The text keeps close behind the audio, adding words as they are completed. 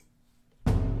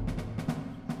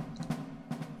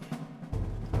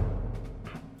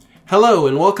Hello,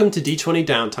 and welcome to D20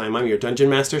 Downtime. I'm your Dungeon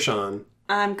Master, Sean.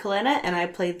 I'm Kalena, and I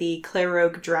play the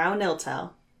Clarogue Drow Niltel.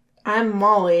 I'm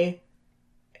Molly,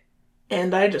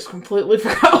 and I just completely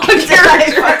forgot what Did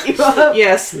I fuck you up?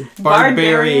 Yes.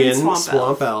 Barbarian Swamp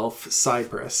Swamp Elf,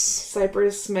 Cypress.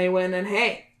 Cypress may win, and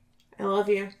hey, I love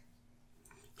you.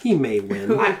 He may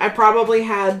win. I probably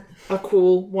had a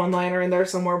cool one-liner in there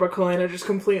somewhere, but Kalena just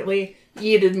completely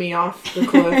yeeted me off the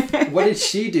cliff. What did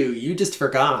she do? You just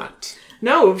forgot.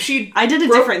 No, I did a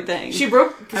different thing. She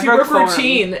broke form.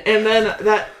 routine, and then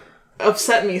that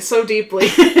upset me so deeply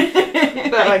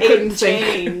that I couldn't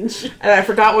change. And I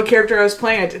forgot what character I was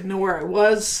playing. I didn't know where I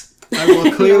was.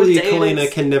 Well, clearly, No,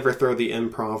 Kalena can never throw the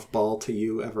improv ball to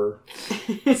you ever.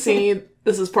 See,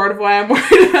 this is part of why I'm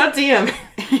worried about DM.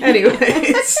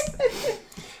 Anyways.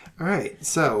 Alright,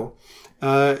 so,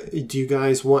 do you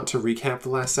guys want to recap the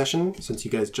last session, since you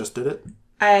guys just did it?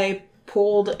 I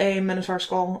pulled a Minotaur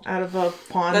skull out of a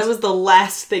pond. That was the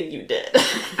last thing you did.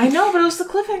 I know, but it was the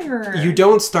cliffhanger. You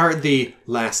don't start the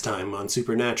last time on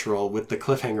Supernatural with the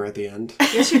cliffhanger at the end.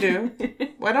 Yes, you do.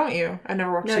 Why don't you? I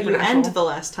never watched No, you Supernatural. end the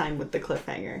last time with the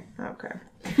cliffhanger. Okay.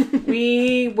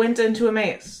 We went into a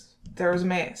maze. There was a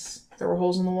maze. There were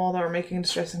holes in the wall that were making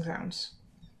distressing sounds.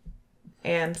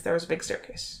 And there was a big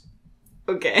staircase.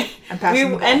 Okay. I'm We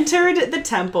passing the ball. entered the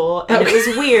temple, and it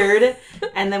was weird,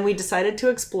 and then we decided to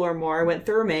explore more, went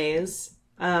through a maze.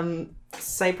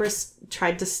 Cypress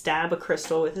tried to stab a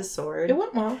crystal with his sword. It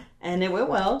went well. And it went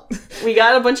well. We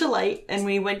got a bunch of light, and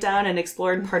we went down and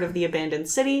explored part of the abandoned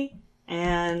city,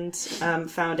 and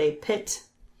found a pit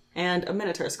and a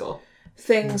Minotaur skull.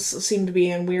 Things seem to be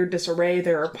in weird disarray.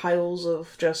 There are piles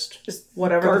of just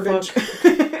whatever Garbage. the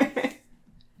fuck.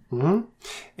 Mm-hmm.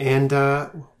 And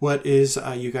what is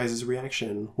you guys'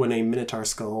 reaction when a Minotaur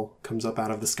skull comes up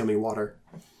out of the scummy water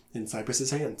in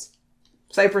Cypress's hands?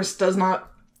 Cypress does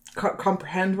not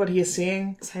comprehend what he is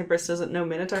seeing. Cypress doesn't know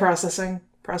Minotaur. Processing.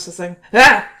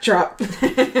 Ah! Drop.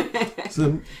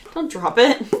 So, Don't drop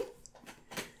it.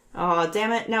 Oh,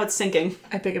 damn it. Now it's sinking.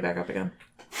 I pick it back up again.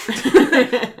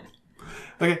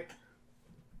 okay.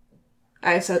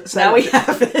 I said Now we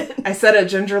have it. I set it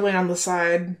gingerly on the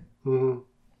side. Mm-hmm.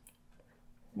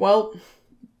 Well,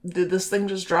 did this thing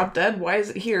just drop dead? Why is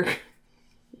it here?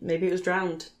 Maybe it was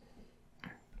drowned.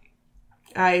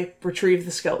 I retrieved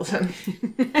the skeleton.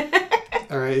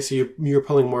 Alright, so you're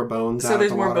pulling more bones out So of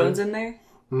there's the more water. bones in there?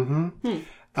 Mm-hmm.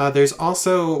 There's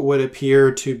also what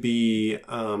appear to be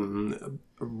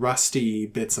rusty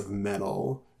bits of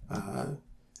metal.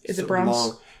 Is it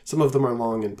bronze? Some of them are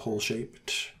long and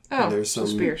pole-shaped. Oh, and there's so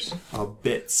some spears.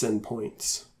 Bits and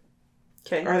points.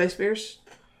 Okay. Are they spears?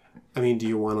 I mean, do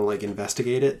you want to,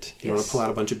 investigate it? Do you want Yes. to pull out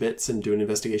a bunch of bits and do an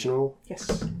investigation roll?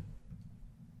 Yes.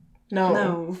 No.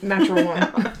 No. Natural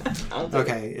one.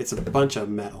 Okay, it's a bunch of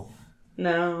metal.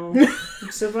 No.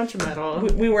 It's a bunch of metal.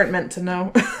 we weren't meant to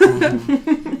know.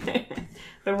 The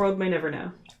world may never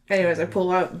know. Anyways, I pull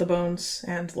out the bones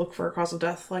and look for a cause of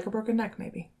death, like a broken neck,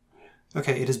 maybe.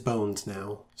 Okay, it is bones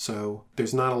now, so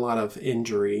there's not a lot of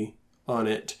injury on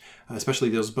it. Especially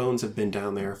those bones have been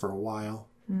down there for a while.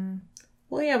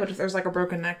 Well, yeah, but if there's like a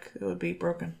broken neck, it would be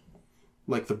broken.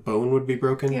 Like the bone would be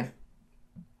broken? Yeah.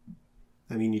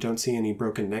 I mean, you don't see any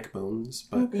broken neck bones,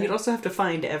 but... You'd also have to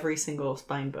find every single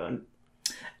spine bone.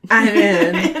 I'm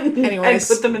in. And Anyways,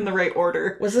 put them in the right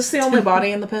order. was this the only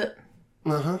body in the pit?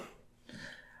 Uh-huh.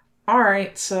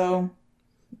 Alright, so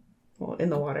Well, in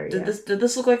the water, did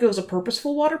this look like it was a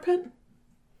purposeful water pit?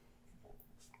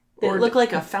 Did it look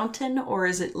like a fountain, or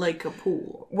is it like a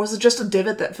pool? Was it just a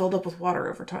divot that filled up with water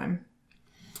over time?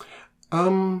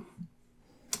 Yeah,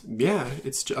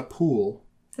 it's a pool.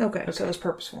 Okay, so it was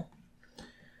purposeful.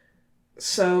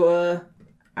 So,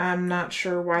 I'm not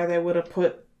sure why they would have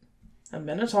put a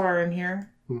Minotaur in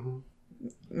here. Mm-hmm.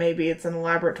 Maybe it's an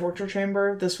elaborate torture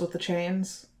chamber, this with the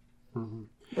chains. Mm-hmm.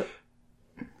 But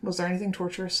was there anything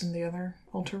torturous in the other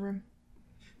altar room?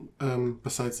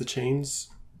 Besides the chains?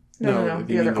 No, You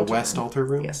the mean other the altar west room. altar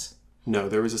room? Yes. No,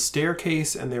 there was a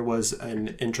staircase and there was an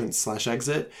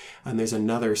entrance/exit, and there's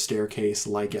another staircase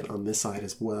like it on this side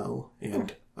as well,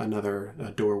 and another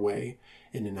doorway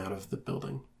in and out of the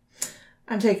building.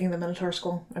 I'm taking the Minotaur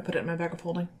skull. I put it in my bag of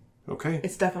holding. Okay.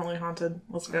 It's definitely haunted.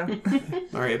 Let's go.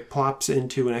 All right, it plops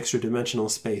into an extra dimensional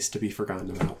space to be forgotten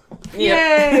about.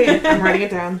 Yay! I'm writing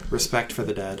it down. Respect for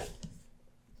the dead.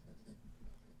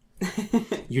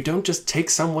 You don't just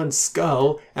take someone's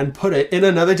skull and put it in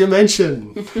another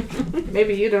dimension.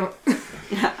 Maybe you don't.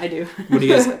 I do. What do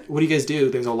you guys do?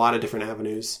 There's a lot of different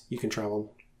avenues you can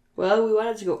travel. Well, we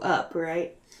wanted to go up,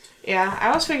 right? Yeah,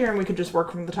 I was figuring we could just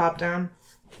work from the top down.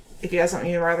 If you have something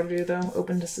you'd rather do, though,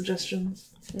 open to suggestions.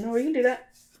 No, we can do that.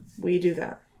 We do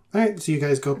that. All right, so you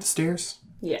guys go up the stairs?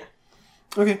 Yeah.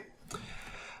 Okay.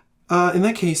 In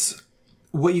that case,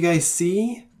 what you guys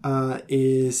see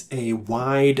is a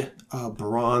wide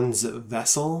bronze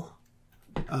vessel,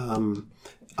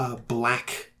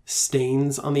 black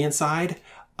stains on the inside.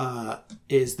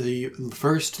 Is the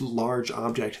first large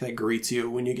object that greets you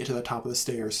when you get to the top of the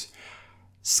stairs.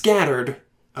 Scattered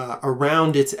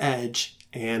around its edge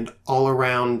and all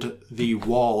around the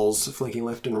walls, flanking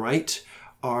left and right,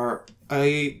 are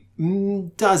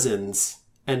dozens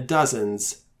and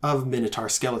dozens of Minotaur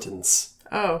skeletons.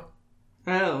 Oh.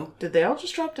 Oh. Did they all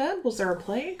just drop dead? Was there a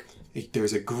plague?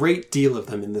 There's a great deal of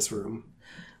them in this room.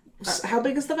 How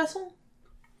big is the vessel?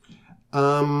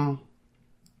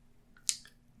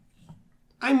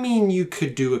 I mean, you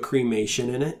could do a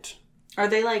cremation in it. Are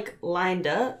they, like, lined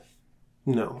up,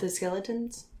 No. the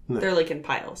skeletons? No. They're, like, in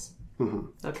piles.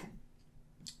 Mm-hmm. Okay.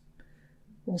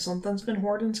 Well, something's been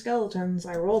hoarding skeletons.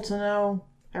 I roll to know.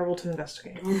 I roll to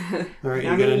investigate. All right, I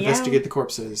you're going to mean, investigate yeah. the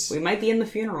corpses. We might be in the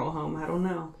funeral home. I don't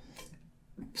know.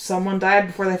 Someone died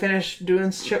before they finished doing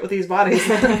shit with these bodies.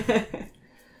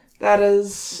 That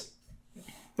is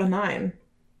a 9.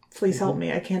 Please help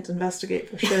me. I can't investigate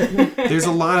for shit. There's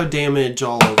a lot of damage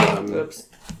all over them. Oops.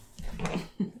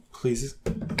 Please.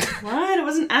 What? It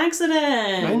was an accident.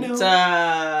 I know.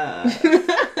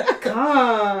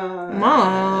 God.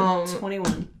 Mom.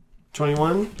 21.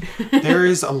 21? There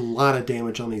is a lot of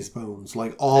damage on these bones,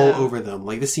 like all over them.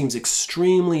 Like, this seems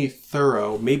extremely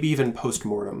thorough, maybe even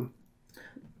post-mortem.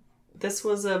 This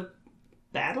was a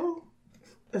battle?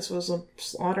 This was a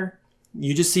slaughter.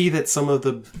 You just see that some of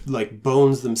the, like,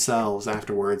 bones themselves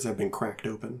afterwards have been cracked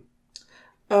open.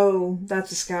 Oh,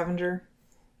 that's a scavenger.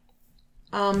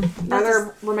 Are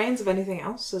there remains of anything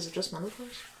else? Is it just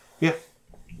metaphors? Yeah.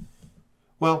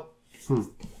 Well,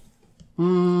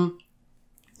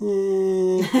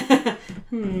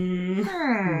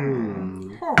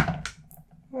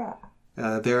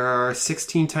 there are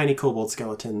 16 tiny kobold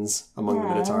skeletons among the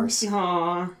Minotaurs.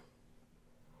 Aww.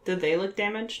 Did they look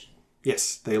damaged?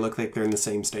 Yes, they look like they're in the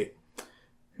same state.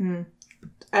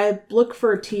 I look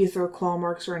for teeth or claw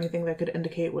marks or anything that could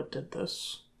indicate what did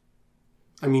this.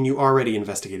 I mean, you already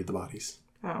investigated the bodies.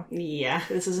 Oh. Yeah.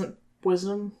 This isn't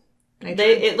wisdom? Nature?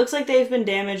 It looks like they've been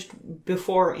damaged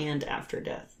before and after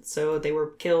death. So they were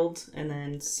killed and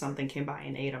then something came by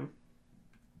and ate them.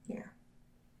 Yeah.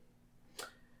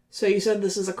 So you said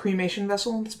this is a cremation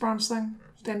vessel, this bronze thing?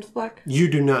 Stained with black? You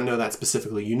do not know that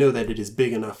specifically. You know that it is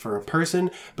big enough for a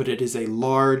person, but it is a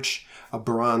large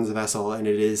bronze vessel, and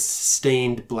it is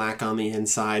stained black on the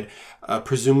inside,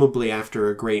 presumably after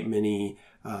a great many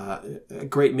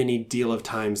deal of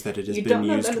times that it has You been don't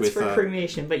know used that it's with. for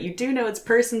cremation, but you do know it's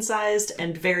person-sized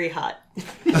and very hot.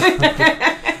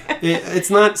 It's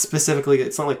not specifically.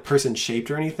 It's not like person-shaped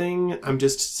or anything. I'm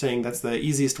just saying that's the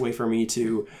easiest way for me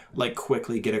to like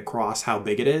quickly get across how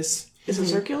big it is. Is it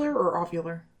circular or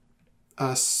ovular?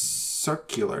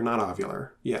 Circular, not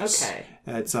ovular. Yes. Okay.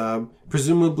 It's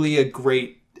presumably a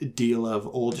great deal of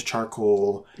old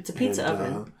charcoal. It's a pizza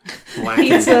oven. Blackened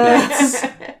Pizza. bits.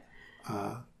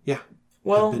 Yeah.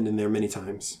 Well, I've been in there many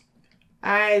times.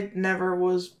 I never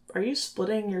was... Are you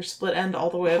splitting your split end all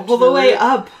the way up All to the way root?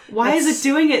 up. Why is It's- it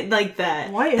doing it like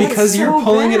that? Why? Because It's you're so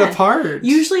pulling it bad. apart.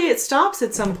 Usually it stops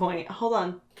at some point. Hold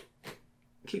on.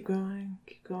 Keep going.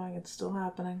 Keep going. It's still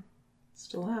happening. It's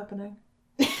still happening.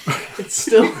 It's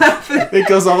still happening. It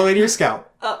goes all the way to your scalp.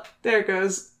 There it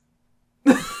goes.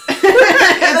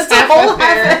 That's half a whole a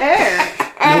hair. half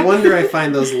a hair. No wonder I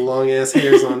find those long ass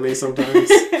hairs on me sometimes.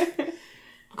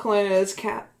 Kalina is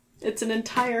cat. It's an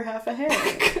entire half a hair.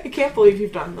 I can't believe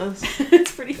you've done this.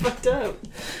 It's pretty fucked up.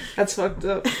 That's fucked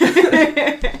up.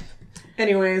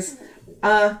 Anyways,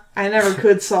 I never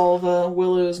could solve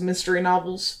Willow's mystery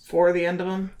novels for the end of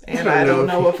them, and I don't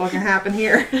know what fucking happened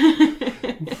here.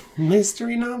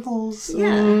 Mystery novels.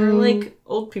 Yeah, or like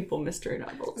old people mystery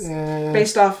novels.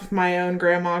 Based off of my own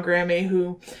grandma, Grammy,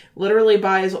 who literally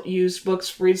buys used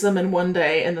books, reads them in one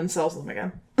day, and then sells them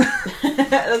again.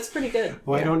 That's pretty good.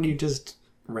 Why don't you just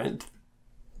rent?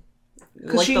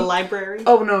 Like she- the library?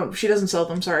 Oh, no, she doesn't sell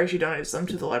them. Sorry, she donates them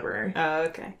to the library. Oh,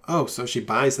 okay. Oh, so she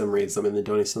buys them, reads them, and then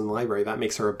donates them to the library. That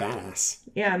makes her a badass.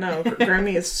 Yeah, no,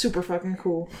 Grammy is super fucking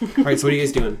cool. All right, so what are you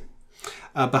guys doing?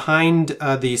 Behind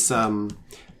this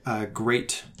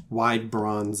great wide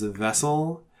bronze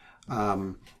vessel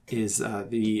is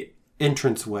the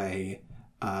entranceway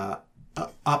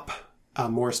up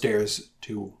more stairs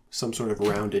to some sort of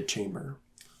rounded chamber.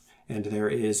 And there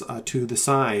is, to the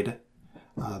side,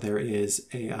 there is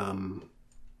an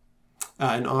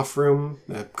off room.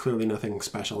 Clearly nothing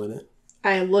special in it.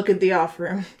 I look at the off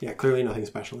room. Yeah, clearly nothing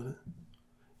special in it.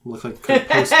 Look like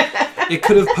It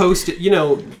could have posted,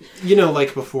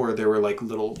 like before there were like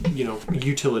little,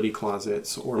 utility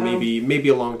closets, or maybe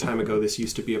a long time ago this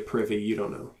used to be a privy. You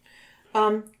don't know.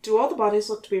 Do all the bodies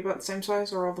look to be about the same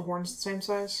size, or all the horns the same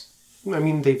size? I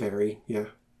mean, they vary. Yeah.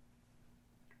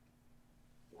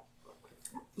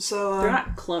 So They're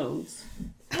not clones.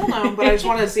 I don't know, but I just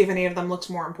wanted to see if any of them looks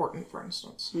more important, for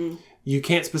instance. You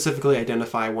can't specifically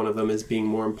identify one of them as being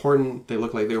more important. They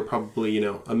look like they were probably,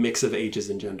 a mix of ages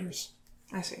and genders.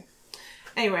 I see.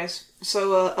 Anyways,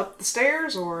 so up the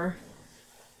stairs, or...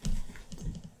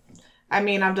 I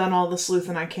mean, I've done all the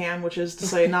sleuthing I can, which is to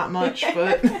say not much,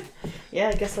 but... Yeah,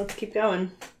 I guess let's keep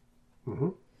going. Mm-hmm.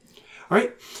 All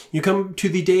right. You come to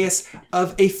the dais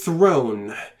of a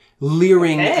throne.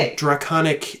 Leering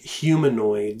draconic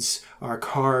humanoids are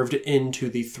carved into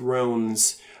the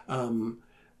throne's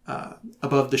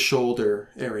above the shoulder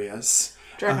areas.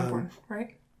 Dragonborn,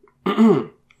 right?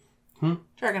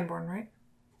 Dragonborn, right?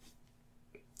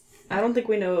 I don't think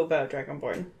we know about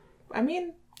Dragonborn. I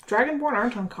mean, Dragonborn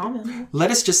aren't uncommon.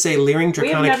 Let us just say leering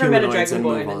draconic We have never met a humanoids and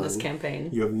move Dragonborn in on. this campaign.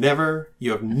 You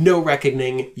have no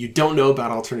reckoning. You don't know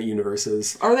about alternate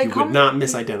universes. Are they You would not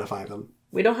misidentify them.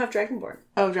 We don't have Dragonborn.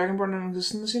 Oh, Dragonborn don't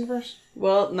exist in this universe?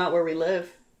 Well, not where we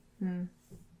live.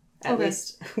 At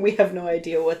least we have no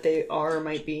idea what they are or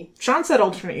might be. Sean said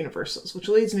alternate universes, which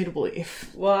leads me to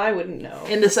believe. Well, I wouldn't know.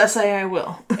 In this essay, I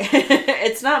will.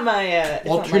 It's not my it's not my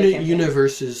Alternate campaign.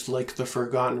 universes like the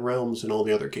Forgotten Realms and all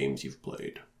the other games you've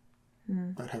played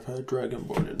that have had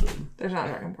Dragonborn in them. There's not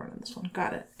Dragonborn in this one.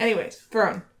 Got it. Anyways,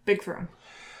 throne. Big throne.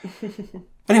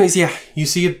 Anyways, yeah, you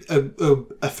see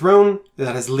a throne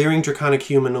that has leering draconic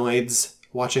humanoids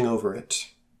watching over it.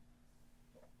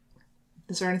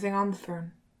 Is there anything on the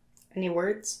throne? Any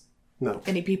words? No.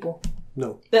 Any people?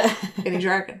 No. Any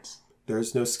dragons?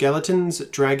 There's no skeletons,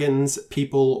 dragons,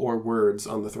 people, or words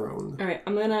on the throne. All right,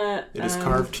 I'm gonna. It is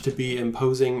carved to be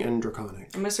imposing and draconic.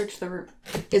 I'm gonna search the room.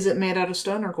 Is it made out of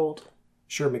stone or gold?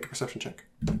 Sure, make a perception check.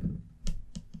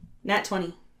 Nat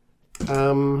 20.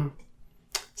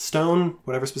 Stone,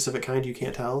 whatever specific kind, you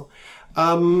can't tell.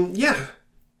 Yeah.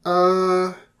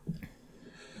 I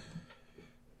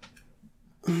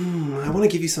want to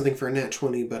give you something for a nat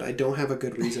 20, but I don't have a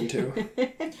good reason to.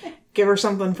 Give her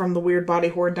something from the weird body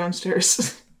horde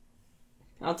downstairs.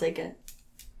 I'll take it.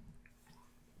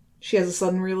 She has a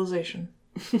sudden realization.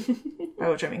 By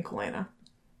which I mean Kalena.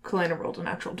 Kalena rolled a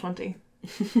natural 20.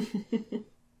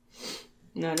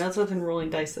 No, that's been rolling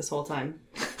dice this whole time.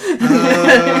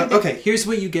 Okay, here's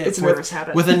what you get. It's a nervous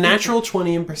habit. With a natural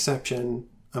 20 in perception,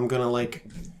 I'm gonna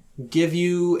I'm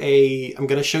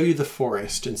gonna show you the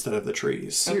forest instead of the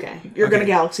trees. Okay. You're gonna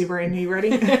galaxy brain. You ready?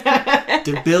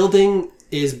 The building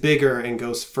is bigger and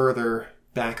goes further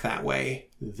back that way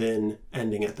than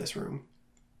ending at this room.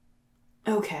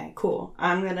 Okay, cool.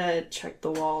 I'm gonna check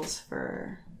the walls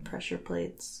for pressure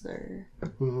plates or...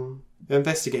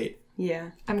 Investigate.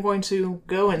 Yeah. I'm going to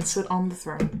go and sit on the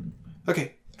throne.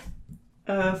 Okay.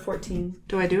 14.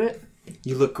 Do I do it?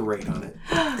 You look great on it.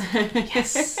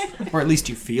 Yes. Or at least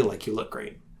you feel like you look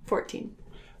great. 14.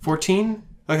 14?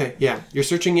 Okay, yeah. You're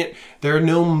searching it. There are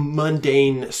no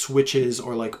mundane switches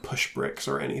or like push bricks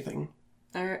or anything.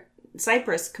 Alright.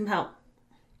 Cypress, come help.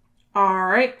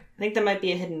 Alright. I think there might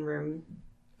be a hidden room.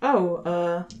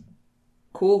 Oh,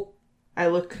 cool. I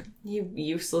look. You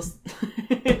useless.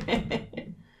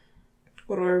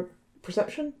 What are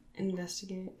perception?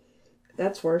 Investigate.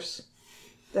 That's worse.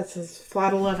 That's a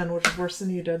flat 11, which is worse than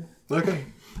you did. Okay.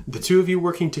 The two of you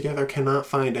working together cannot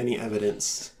find any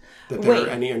evidence that there are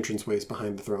any entranceways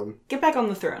behind the throne. Get back on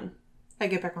the throne. I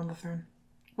get back on the throne.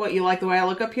 What, you like the way I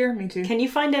look up here? Me too. Can you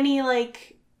find any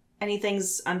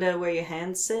things under where your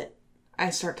hands sit? I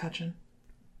start touching.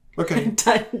 Okay.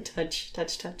 touch.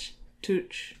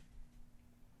 Tooch.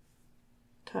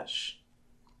 Touch.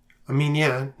 I mean,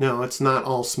 yeah. No, it's not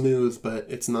all smooth, but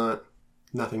it's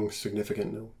nothing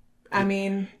significant, no. I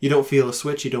mean... You don't feel a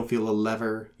switch, you don't feel a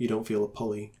lever, you don't feel a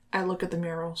pulley. I look at the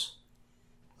murals.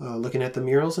 Looking at the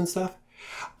murals and stuff?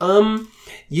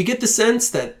 You get the sense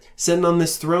that sitting on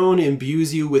this throne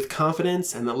imbues you with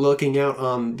confidence, and that looking out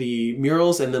on the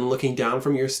murals and then looking down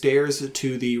from your stairs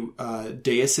to the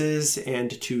daises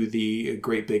and to the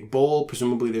great big bowl,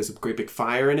 presumably there's a great big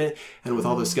fire in it, and with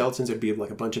all those skeletons there'd be like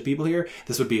a bunch of people here,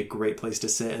 this would be a great place to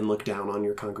sit and look down on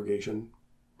your congregation.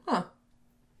 Huh.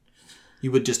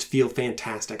 You would just feel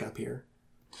fantastic up here.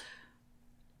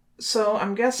 So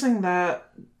I'm guessing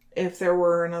that if there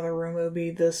were another room, it would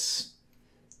be this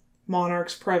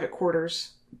monarch's private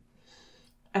quarters.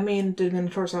 I mean, did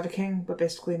Minotaurs have a king? But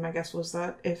basically my guess was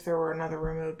that if there were another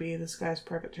room, it would be this guy's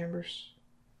private chambers.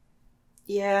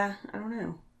 Yeah, I don't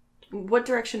know. What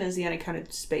direction is the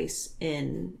unaccounted space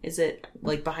in? Is it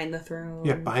like behind the throne?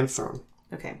 Yeah, behind the throne.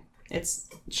 Okay. It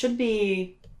should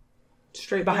be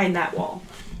Straight behind that wall.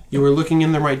 You were looking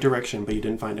in the right direction, but you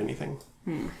didn't find anything.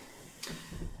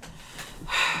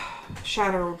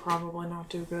 Shatter would probably not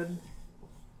do good.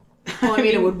 Well, I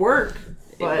mean, it would work,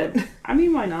 but I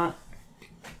mean, why not?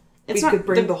 we could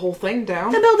bring the whole thing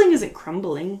down. The building isn't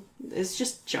crumbling. There's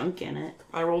just junk in it.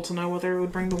 I rolled to know whether it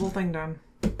would bring the whole thing down.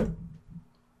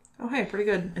 Oh, hey, pretty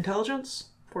good. Intelligence?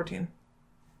 14.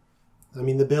 I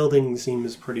mean, the building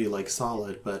seems pretty,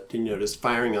 solid, but you notice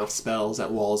firing off spells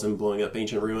at walls and blowing up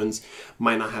ancient ruins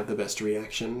might not have the best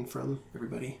reaction from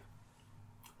everybody.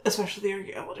 Especially the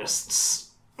archaeologists.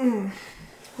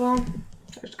 Well,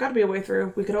 there's got to be a way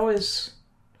through. We could always...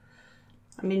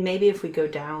 I mean, maybe if we go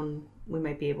down, we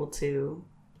might be able to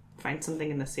find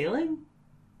something in the ceiling?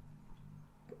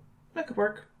 That could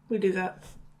work. We do that.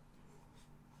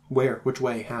 Where? Which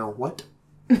way? How? What?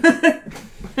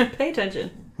 Pay attention.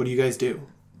 What do you guys do?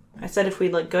 I said if we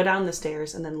go down the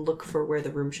stairs and then look for where the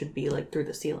room should be, through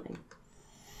the ceiling.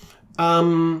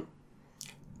 Through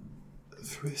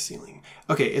the ceiling.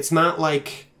 Okay, it's not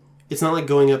like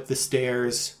going up the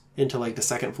stairs into the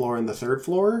second floor and the third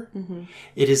floor. Mm-hmm.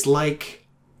 It is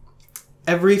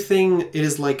everything. It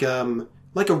is like a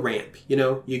ramp.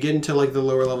 You get into the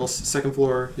lower levels. Second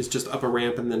floor is just up a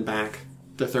ramp and then back.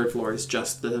 The third floor is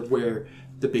just where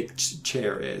the big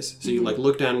chair is. So you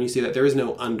look down and you see that there is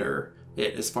no under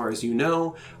it as far as you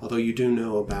know, although you do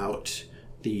know about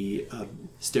the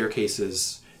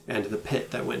staircases and the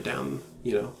pit that went down,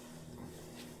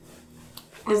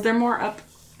 Is there more up?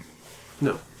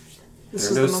 No.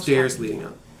 There are no stairs leading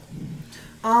up.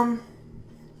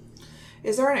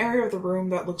 Is there an area of the room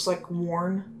that looks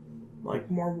worn?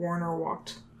 More worn or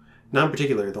walked? Not in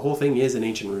particular. The whole thing is an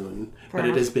ancient ruin, but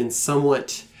it has been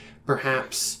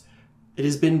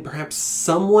perhaps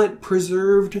somewhat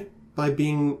preserved by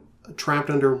being trapped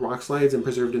under rock slides and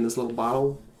preserved in this little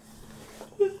bottle.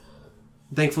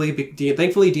 Thankfully,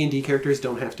 D&D characters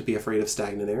don't have to be afraid of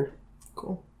stagnant air.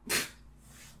 Cool.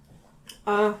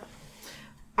 I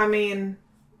mean,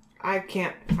 I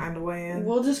can't find a way in.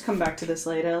 We'll just come back to this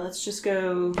later. Let's just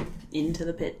go into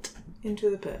the pit. Into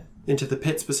the pit. Into the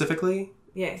pit specifically?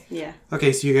 Yay. Yeah.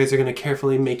 Okay, so you guys are going to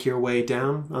carefully make your way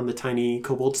down on the tiny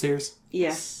kobold stairs?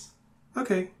 Yes.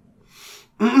 Okay.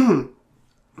 You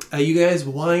guys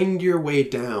wind your way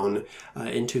down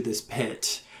into this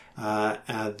pit.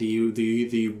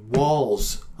 The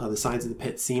walls, the sides of the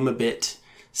pit seem a bit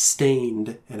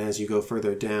stained, and as you go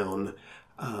further down,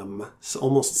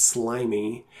 almost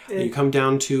slimy. You come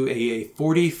down to a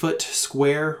 40-foot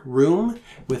square room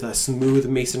with smooth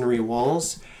masonry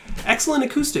walls. Excellent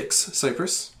acoustics,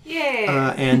 Cypress.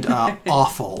 Yeah. And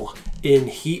awful in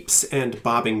heaps and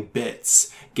bobbing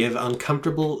bits. Give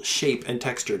uncomfortable shape and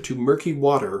texture to murky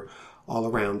water all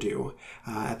around you.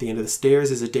 At the end of the stairs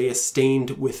is a dais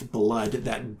stained with blood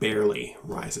that barely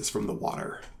rises from the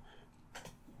water.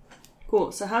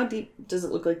 Cool. So how deep does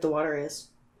it look like the water is?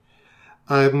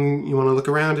 You want to look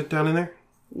around it down in there?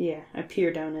 Yeah, I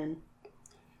peer down in.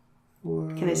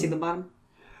 Can I see the bottom?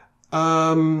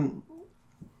 I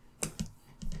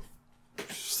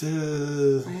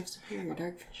have superior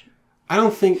dark vision. I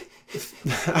don't think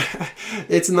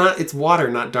it's water,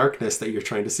 not darkness that you're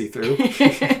trying to see through.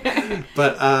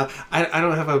 But I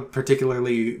don't have a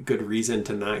particularly good reason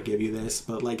to not give you this,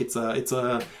 but it's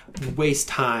a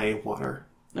waist high water.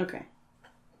 Okay.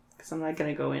 Because I'm not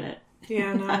gonna go in it.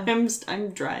 Yeah, no. I'm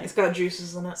dry. It's got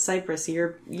juices in it. Cypress,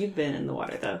 you've been in the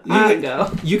water though. You can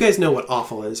go. You guys know what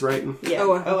awful is, right? Yeah.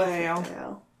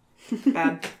 OFAL.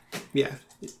 Bad. Yeah.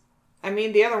 I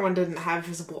mean, the other one didn't have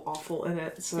visible awful in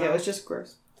it, so... Yeah, it was just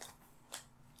gross.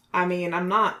 I mean, I'm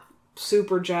not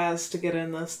super jazzed to get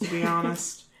in this, to be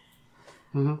honest.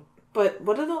 Mm-hmm. But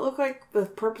what did it look like the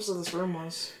purpose of this room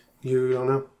was? You don't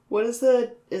know? Is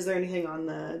there anything on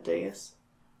the dais?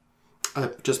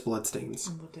 Just bloodstains.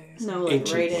 On the dais. No,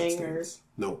 Ancient writing or bloodstains.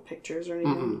 No. pictures or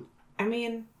anything? Mm-mm. I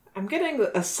mean, I'm getting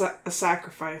a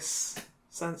sacrifice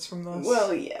sense from this.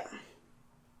 Well, yeah.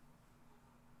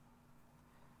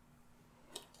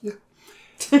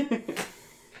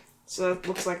 So it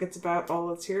looks like it's about all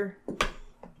that's here.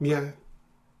 Yeah.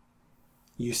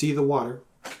 You see the water.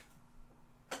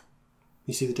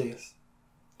 You see the dais.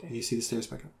 You see the stairs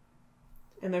back up.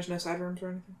 And there's no side rooms or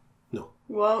anything? No.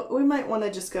 Well, we might want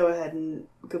to just go ahead and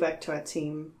go back to our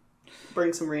team.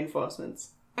 Bring some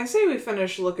reinforcements. I say we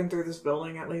finish looking through this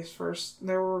building at least first.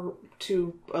 There were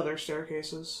 2 other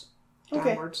staircases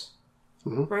downwards.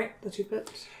 Mm-hmm. Right? The 2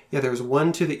 pits? Yeah, there was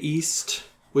one to the east,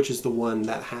 which is the one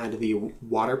that had the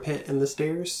water pit and the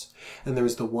stairs. And there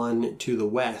was the one to the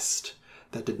west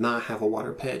that did not have a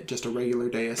water pit, just a regular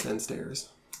dais and stairs.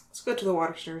 Let's go to the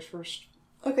water stairs first.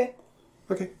 Okay.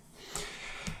 Okay.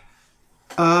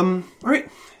 All right.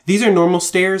 These are normal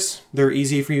stairs. They're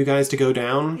easy for you guys to go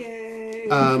down. Yay.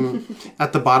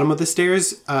 At the bottom of the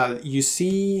stairs, you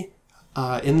see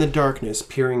in the darkness,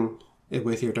 peering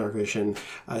with your dark vision,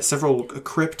 several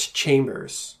crypt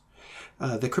chambers.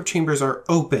 The crypt chambers are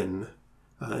open,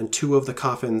 and 2 of the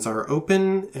coffins are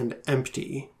open and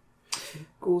empty,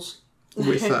 Ghouls.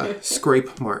 with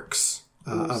scrape marks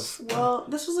of Well,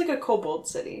 this was like a kobold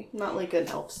city, not like an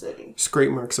elf city.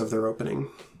 scrape marks of their opening.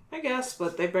 I guess,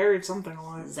 but they buried something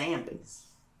alive. Zombies.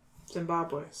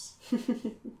 Zimbabwe's.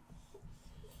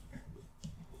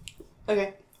 Okay.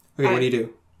 Okay, what do you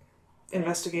do?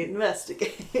 Investigate.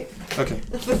 Investigate. Okay.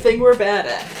 The thing we're bad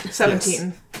at.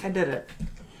 17. I did it.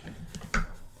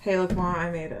 Hey, look, Mom, I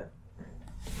made it.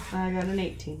 I got an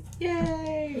 18.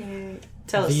 Yay!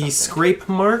 Tell us The something. scrape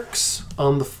marks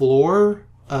on the floor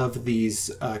of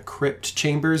these crypt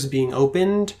chambers being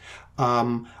opened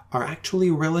are actually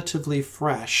relatively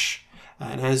fresh.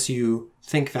 And as you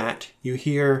think that, you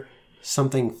hear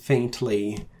something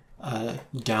faintly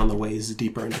down the ways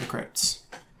deeper into the crypts.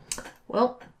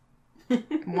 Well,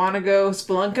 wanna go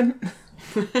spelunking?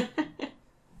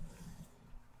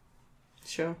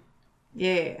 Sure.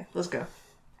 Yeah, let's go.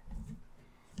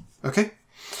 Okay.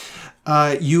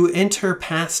 You enter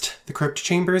past the crypt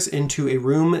chambers into a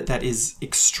room that is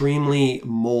extremely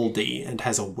moldy and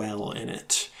has a well in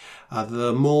it.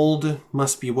 The mold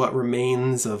must be what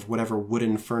remains of whatever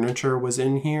wooden furniture was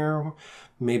in here.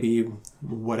 Maybe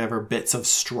whatever bits of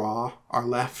straw are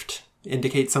left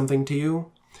indicate something to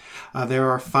you. There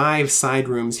are 5 side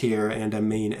rooms here and a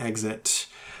main exit.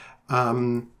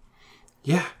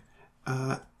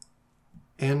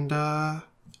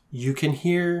 You can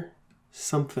hear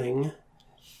something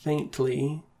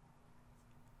faintly.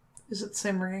 Is it the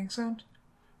same ringing sound?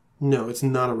 No, it's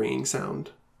not a ringing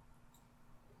sound.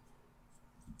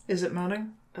 Is it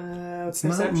moaning? It's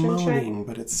not Perception moaning,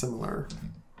 but it's similar.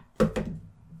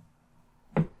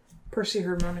 Percy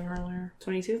heard moaning earlier.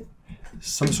 22.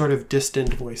 Some sort of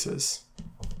distant voices.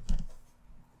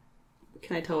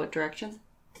 Can I tell what direction?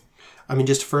 I mean,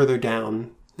 just further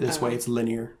down. This way it's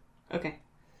linear. Okay.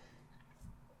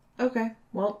 Okay,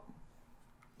 well,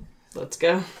 Let's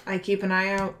go. I keep an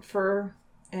eye out for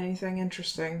anything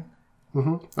interesting.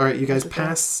 All right, you guys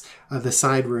pass the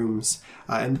side rooms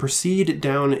and proceed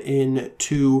down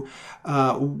into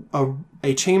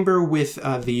a chamber with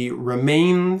the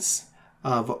remains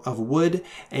of wood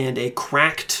and a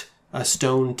cracked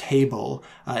stone table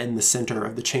in the center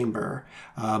of the chamber.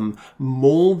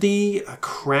 Moldy,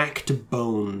 cracked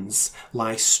bones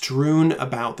lie strewn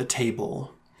about the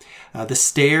table. The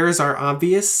stairs are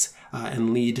obvious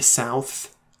and lead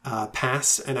south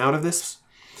past and out of this.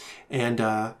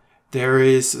 And there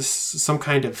is some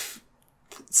kind of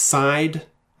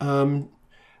another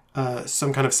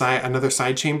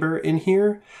side chamber in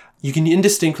here. You can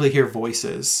indistinctly hear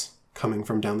voices coming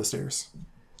from down the stairs.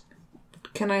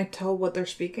 Can I tell what they're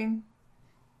speaking?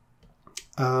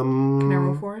 Um, Can I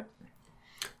roll for it?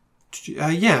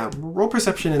 Yeah, roll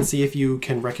perception and see if you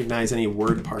can recognize any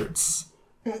word parts.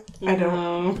 I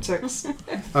don't. 6.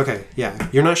 Okay, yeah.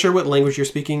 You're not sure what language you're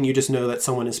speaking, you just know that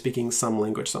someone is speaking some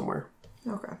language somewhere.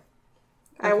 Okay.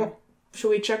 I won't. Should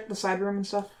we check the side room and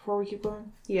stuff before we keep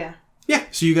going? Yeah. Yeah,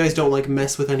 so you guys don't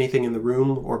mess with anything in the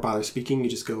room or bother speaking, you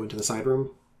just go into the side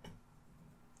room?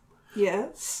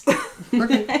 Yes.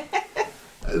 Okay.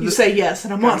 You say yes,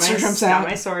 and a monster jumps Got out.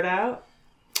 my sword out.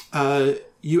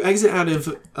 You exit out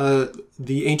of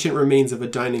the ancient remains of a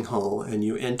dining hall, and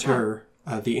you enter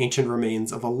the ancient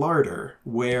remains of a larder,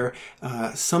 where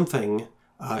something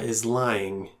is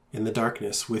lying in the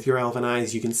darkness. With your elven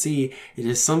eyes, you can see it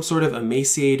is some sort of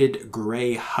emaciated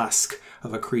gray husk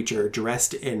of a creature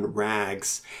dressed in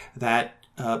rags that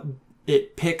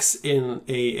it picks in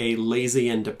a lazy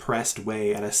and depressed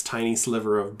way at a tiny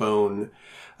sliver of bone.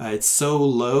 It's so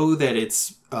low that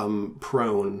it's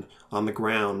prone on the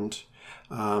ground.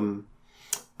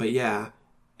 But yeah,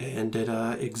 and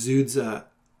it exudes a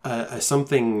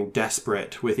something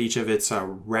desperate with each of its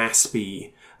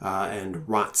raspy and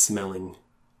rot-smelling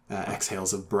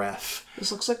exhales of breath.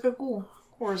 This looks like a ghoul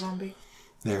or a zombie.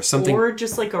 There's something. Or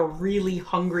just like a really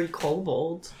hungry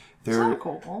kobold. It's not There, a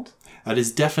kobold. it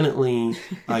is definitely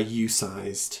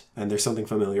U-sized, and there's something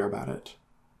familiar about it.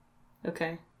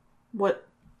 Okay.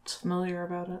 What's familiar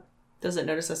about it? Does it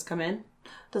notice us come in?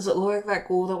 Does it look like that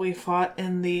ghoul that we fought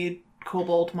in the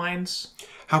kobold mines?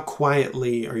 How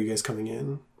quietly are you guys coming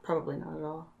in? Probably not at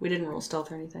all. We didn't roll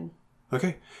stealth or anything.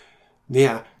 Okay.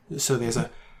 Yeah. So there's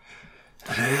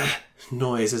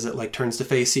noise as it like turns to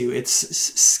face you. Its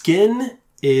skin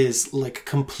is like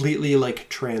completely like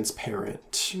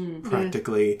transparent,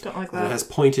 practically. Don't like And that. it has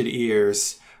pointed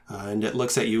ears, and it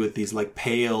looks at you with these like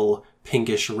pale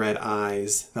pinkish red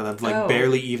eyes that have like Oh.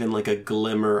 barely even like a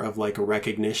glimmer of like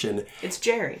recognition It's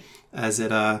Jerry. as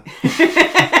it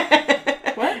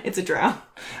It's a drow.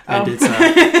 and its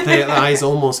the eyes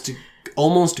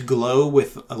almost glow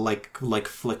with like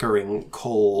flickering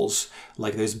coals,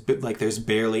 like there's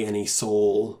barely any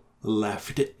soul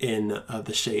left in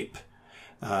the shape.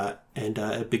 And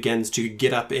it begins to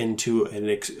get up into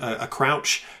a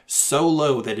crouch so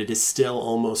low that it is still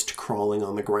almost crawling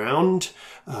on the ground,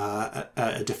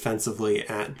 defensively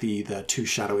at the two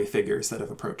shadowy figures that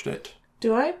have approached it.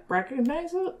 Do I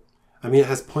recognize it? I mean, it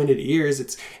has pointed ears.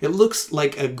 It looks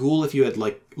like a ghoul if you had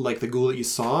like the ghoul that you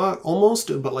saw almost,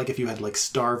 but like if you had like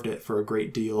starved it for a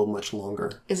great deal much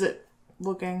longer. Is it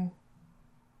looking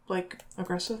like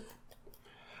aggressive?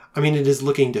 I mean, it is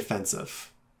looking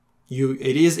defensive.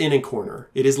 It is in a corner.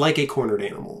 It is like a cornered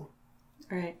animal.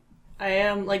 All right.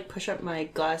 I like push up my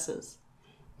glasses.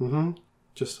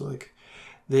 Just like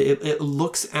it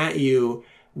looks at you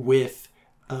with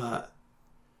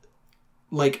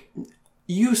like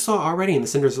you saw already in the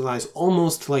Cinder's eyes,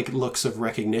 almost like looks of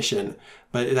recognition,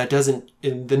 but that doesn't.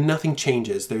 Nothing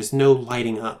changes. There's no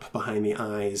lighting up behind the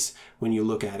eyes when you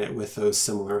look at it with those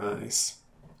similar eyes.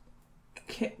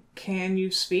 Can you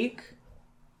speak?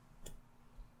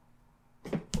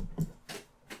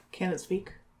 Can it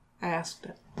speak? I asked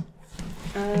it.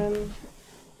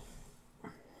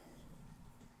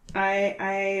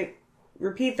 I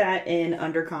repeat that in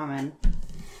Undercommon.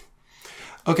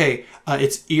 Okay,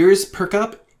 its ears perk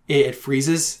up. It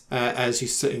freezes as you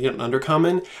say in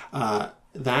Undercommon.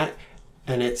 That,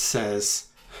 and it says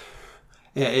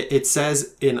in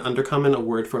Undercommon a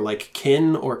word for like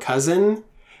kin or cousin.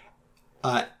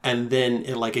 And then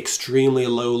it like extremely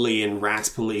lowly and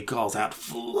raspily calls out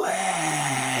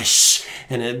flesh,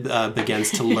 and it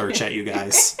begins to lurch at you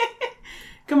guys.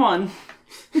 Come on.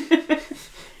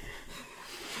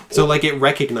 So like it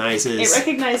recognizes It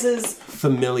recognizes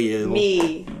familial.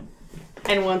 me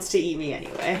and wants to eat me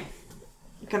anyway.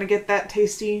 Gonna get that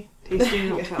tasty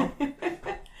hotel.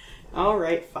 All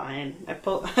right, fine. I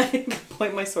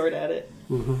point my sword at it.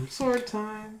 Sword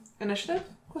time. Initiative?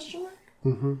 Question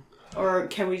mark? Or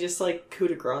can we just like coup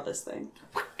de grace this thing?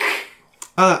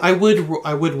 I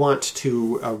would want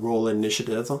to roll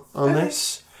initiative on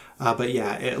this, but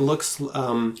yeah, it looks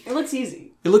It looks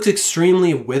easy. it looks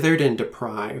extremely withered and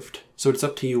deprived. So it's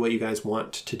up to you what you guys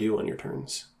want to do on your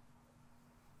turns.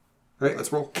 All right,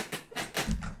 let's roll.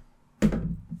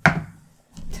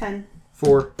 10.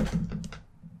 4.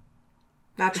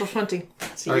 Natural 20.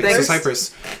 All right, so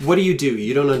Cypress, what do?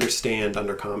 You don't understand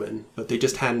Undercommon, but they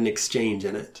just had an exchange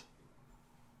in it.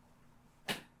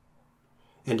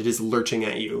 And it is lurching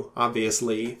at you,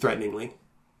 obviously, threateningly.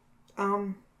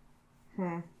 Do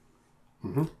I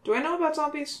know about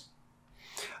zombies?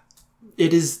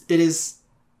 It is...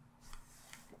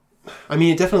 I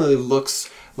mean, it definitely looks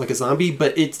like a zombie,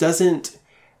 but it doesn't...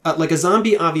 like a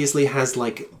zombie obviously has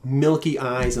like milky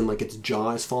eyes and like its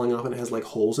jaw is falling off and it has like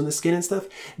holes in the skin and stuff.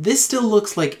 This still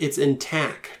looks like it's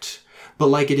intact, but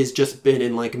like it has just been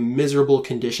in like miserable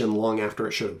condition long after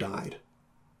it should have died.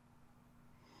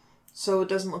 So it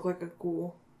doesn't look like a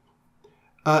ghoul.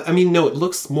 I mean, no, it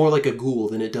looks more like a ghoul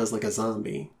than it does like a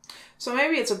zombie. So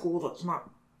maybe it's a ghoul that's not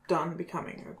done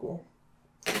becoming a ghoul.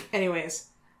 Anyways,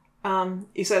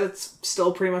 you said it's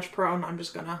still pretty much prone. I'm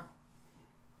just gonna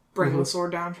bring the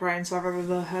sword down, try and sever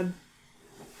the head.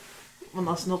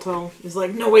 Unless Nilto is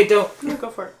like, no, wait, don't. No,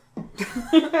 go for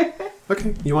it.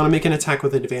 Okay, you want to make an attack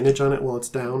with advantage on it while it's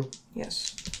down?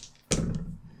 Yes.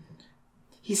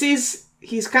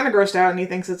 He's kind of grossed out and he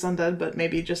thinks it's undead, but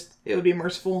maybe just it would be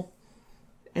merciful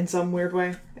in some weird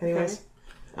way. Anyways,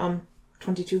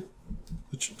 22.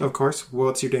 Which, of course,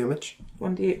 what's your damage?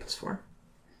 1d8 plus 4.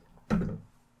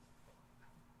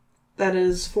 That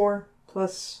is 4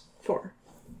 plus 4.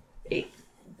 8.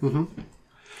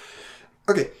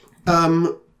 Okay,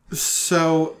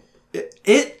 so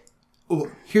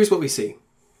here's what we see.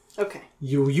 Okay.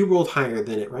 You rolled higher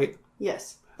than it, right?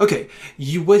 Yes. Okay,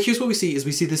 here's what we see is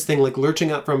we see this thing like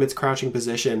lurching up from its crouching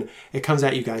position. It comes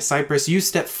at you guys. Cypress, you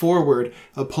step forward,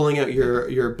 pulling out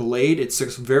your blade. It's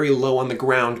very low on the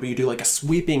ground, but you do like a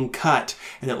sweeping cut,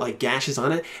 and it like gashes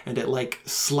on it, and it like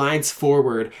slides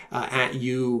forward at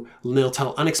you,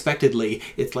 Niltel, unexpectedly.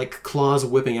 It's like claws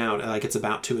whipping out, like it's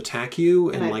about to attack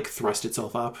you, and like thrust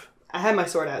itself up. I had my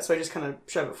sword out, so I just kind of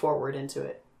shove it forward into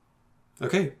it.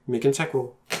 Okay, make an attack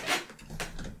roll.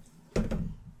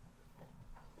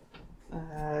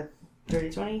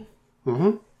 30-20?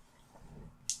 Mm-hmm.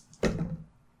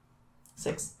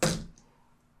 6.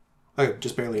 Oh,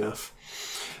 just barely enough.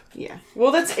 Yeah.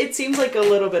 Well, it seems like a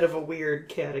little bit of a weird,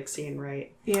 chaotic scene,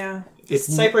 right? Yeah.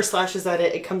 Cypress slashes at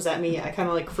it, it comes at me, I kind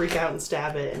of like freak out and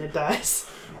stab it, and it dies.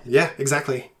 Yeah,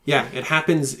 exactly. Yeah, it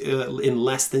happens in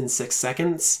less than 6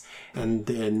 seconds, and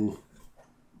then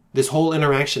this whole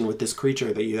interaction with this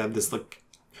creature that you have this like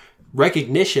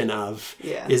recognition of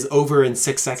is over in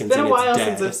 6 seconds. It's been a while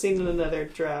dead. since I've seen another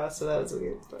drow, so that was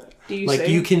weird. But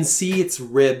You can see its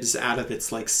ribs out of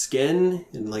its like skin,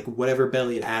 and like whatever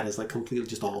belly it had is like completely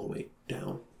just all the way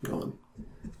down, gone.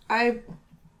 I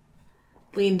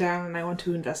leaned down and I went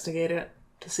to investigate it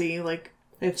to see like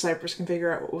if Cypress can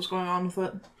figure out what was going on with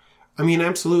it. I mean,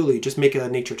 absolutely. Just make a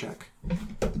nature check.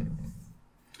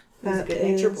 He's a good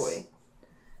nature boy.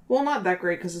 Well, not that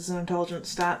great because it's an intelligence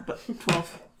stat, but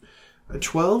 12. A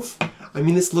 12? I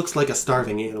mean, this looks like a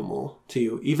starving animal to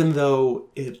you, even though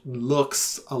it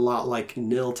looks a lot like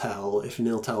Niltel if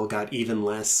Niltel got even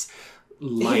less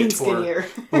light or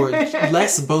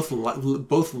less both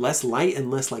less light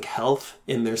and less like health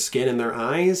in their skin and their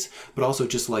eyes, but also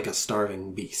just like a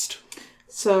starving beast.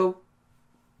 So,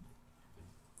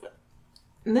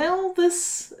 Nil,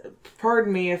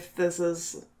 pardon me if this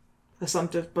is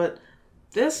assumptive, but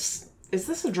is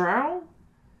this a drow?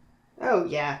 Oh,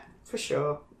 yeah, for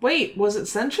sure. Wait, was it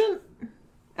sentient?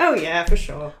 Oh, yeah, for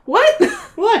sure. What?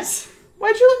 What?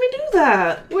 Why'd you let me do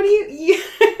that? What do you...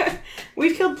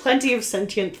 We've killed plenty of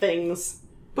sentient things.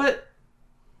 But...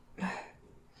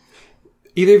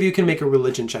 Either of you can make a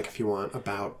religion check if you want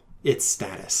about its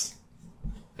status.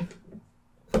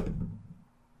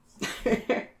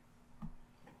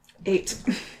 8.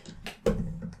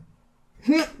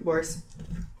 Worse.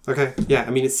 Okay, yeah, I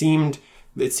mean, it seemed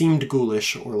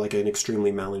ghoulish or like an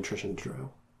extremely malnutritioned drow.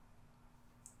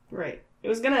 Right. It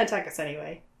was gonna attack us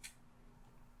anyway.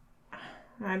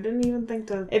 I didn't even think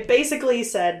to... It basically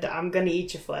said, I'm gonna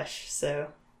eat your flesh, so...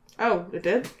 Oh, it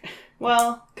did?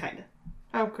 Well, kinda.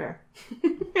 Okay.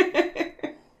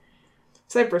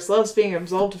 Cypress loves being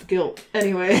absolved of guilt.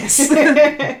 Anyways.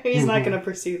 He's not gonna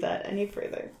pursue that any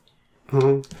further.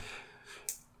 Mm-hmm.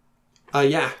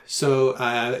 Yeah, so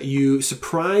you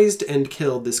surprised and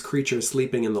killed this creature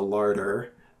sleeping in the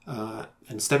larder,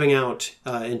 and stepping out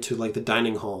into like the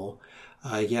dining hall.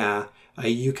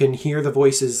 You can hear the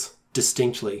voices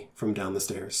distinctly from down the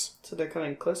stairs. So they're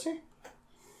coming closer?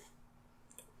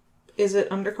 Is it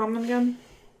undercommon again?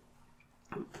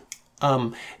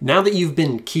 Now that you've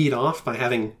been keyed off by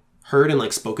having heard and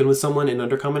like spoken with someone in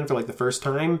undercommon for like the first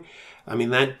time, I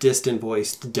mean, that distant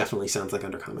voice definitely sounds like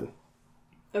undercommon.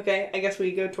 Okay, I guess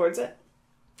we go towards it.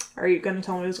 Are you going to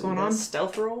tell me what's going on?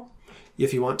 Stealth roll?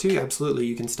 If you want to, absolutely,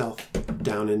 you can stealth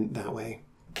down in that way.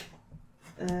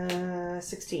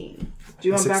 16. Do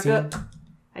you want 16? back up?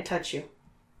 I touch you.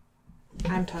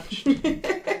 I'm touched.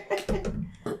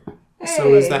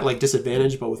 So is that like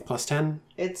disadvantage but with plus 10?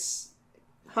 It's...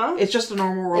 Huh? It's just a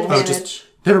normal roll. Advantage.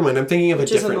 Never mind, I'm thinking of a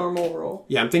Which different... is a normal roll.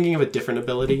 Yeah, I'm thinking of a different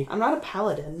ability. I'm not a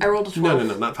paladin. I rolled a 12.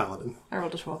 No, not paladin. I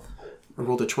rolled a 12. I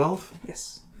rolled a 12?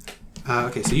 Yes.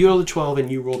 Okay, so you rolled a 12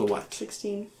 and you rolled a what?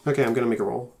 16. Okay, I'm going to make a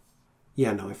roll.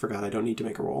 Yeah, no, I forgot. I don't need to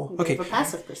make a roll. We Okay. have a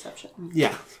passive perception.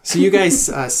 Yeah. So you guys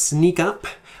sneak up.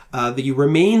 The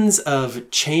remains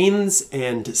of chains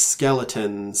and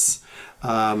skeletons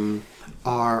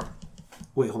are...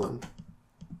 Wait, hold on.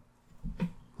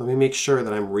 Let me make sure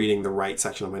that I'm reading the right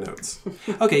section of my notes.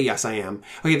 Okay, yes, I am.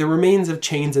 Okay, the remains of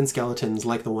chains and skeletons,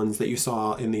 like the ones that you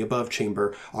saw in the above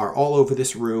chamber, are all over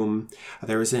this room.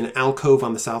 There is an alcove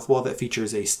on the south wall that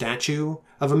features a statue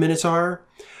of a minotaur.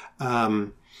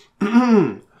 There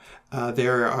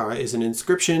is an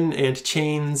inscription and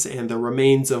chains and the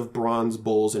remains of bronze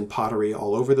bowls and pottery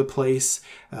all over the place.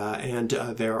 And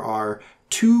there are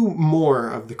 2 more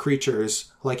of the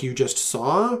creatures like you just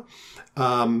saw.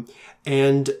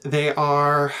 And they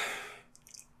are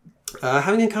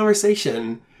having a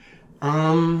conversation.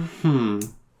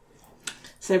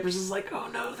 Cypress is like, oh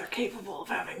no, they're capable of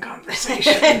having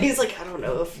conversation. He's like, I don't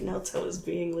know if Nelto is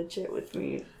being legit with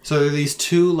me. So there are these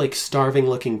 2 like starving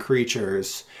looking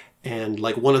creatures, and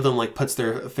like one of them like puts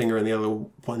their finger in the other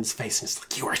one's face and is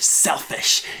like, you are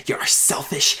selfish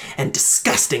and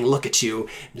disgusting, look at you.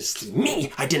 And it's like,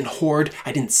 me, I didn't hoard,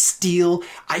 I didn't steal,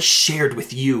 I shared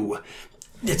with you.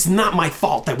 It's not my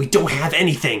fault that we don't have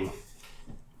anything.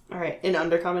 Alright, in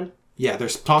Undercommon? Yeah, they're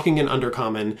talking in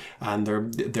Undercommon, and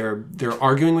they're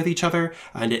arguing with each other,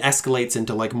 and it escalates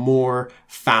into like more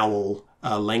foul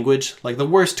language, like the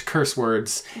worst curse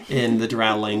words in the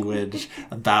drow language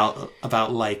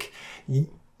about like,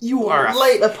 you are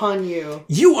light upon you.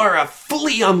 You are a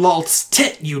fully unlalt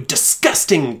tit, you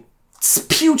disgusting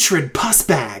putrid pus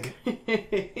bag.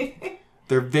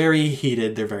 They're very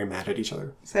heated. They're very mad at each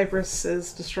other. Cypress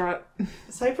is distraught.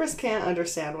 Cypress can't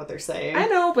understand what they're saying. I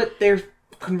know, but they're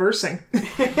conversing.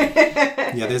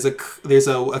 Yeah, there's a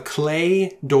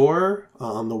clay door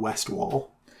on the west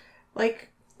wall. Like,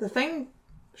 the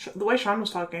way Sean was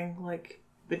talking, like,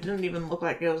 it didn't even look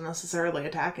like it was necessarily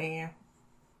attacking you.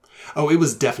 Oh, it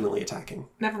was definitely attacking.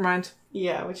 Never mind.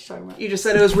 Yeah, what you talking about? You just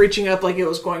said it was reaching up like it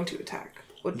was going to attack.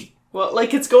 Which, Well,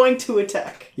 like it's going to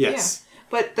attack. Yes. yeah.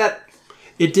 But that...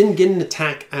 It didn't get an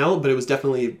attack out, but it was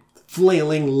definitely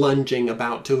flailing, lunging,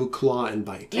 about to claw and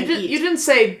bite. You didn't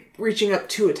say reaching up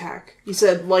to attack. You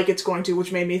said like it's going to,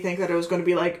 which made me think that it was going to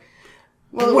be like,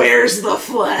 well, where's the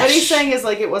flesh? What he's saying is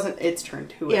like it wasn't its turn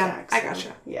to attack. Yeah, I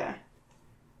gotcha. Yeah.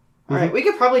 Alright, we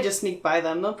could probably just sneak by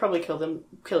them. They'll probably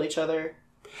kill each other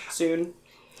soon.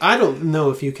 I don't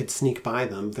know if you could sneak by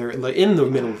them. They're like, in the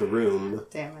middle of the room.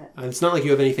 Damn it. And it's not like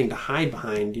you have anything to hide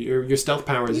behind. Your stealth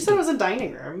power is... You said it was a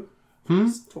dining room.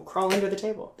 Just we'll crawl under the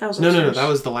table. That was No, that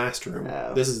was the last room.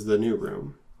 Oh. This is the new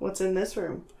room. What's in this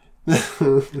room?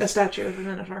 a statue of a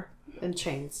minotaur. And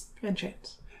chains. And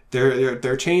chains. There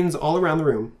are chains all around the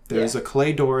room. There's Yeah. a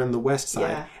clay door on the west side.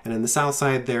 Yeah. And on the south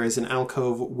side, there is an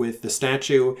alcove with the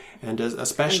statue. And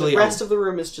especially... And the rest of the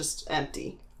room is just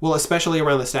empty. Well, especially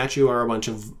around the statue are a bunch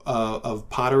of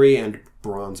pottery and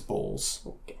bronze bowls.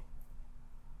 Okay.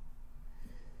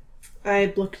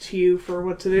 I look to you for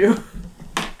what to do.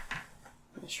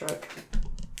 I shrug.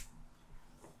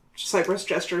 Cypress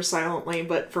gestures silently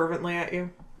but fervently at you.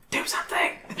 Do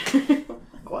something!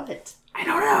 Like what? I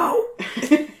don't know!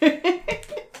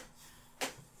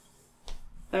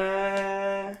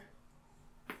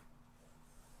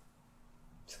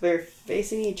 So they're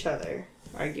facing each other,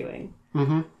 arguing.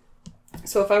 Mm-hmm.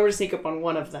 So if I were to sneak up on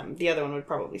one of them, the other one would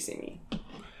probably see me.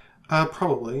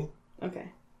 Probably. Okay.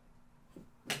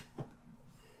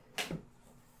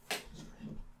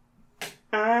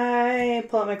 I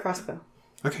pull out my crossbow.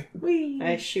 Okay. Whee!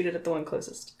 I shoot it at the one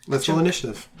closest. Let's roll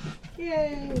initiative.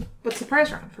 Yay! But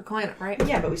surprise round for Kalina, right?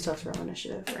 Yeah, but we still have to roll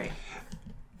initiative.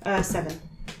 Right. 7.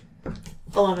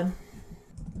 11.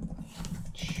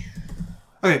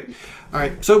 Okay. All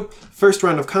right. So, first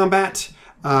round of combat.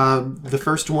 The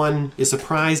first one is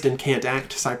surprised and can't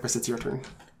act. Cypress, it's your turn.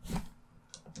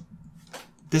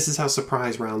 This is how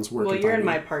surprise rounds work. Well, you're in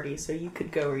Barbie. my party, so you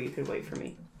could go or you could wait for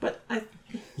me. But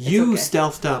You okay.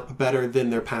 stealthed up better than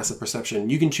their passive perception.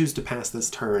 You can choose to pass this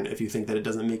turn if you think that it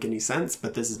doesn't make any sense,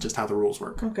 but this is just how the rules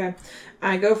work. okay.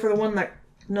 I go for the one that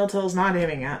Niltil's not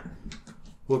aiming at.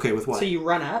 Okay, with what? So you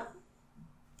run up?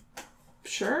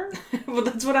 Sure. Well,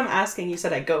 that's what I'm asking. You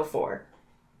said I go for.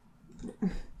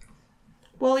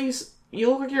 Well, you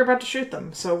look like you're about to shoot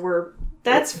them, so we're...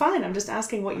 That's fine. I'm just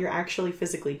asking what you're actually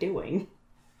physically doing.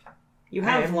 You I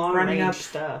have am long running range up.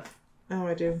 stuff, Oh,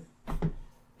 I do.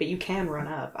 but you can run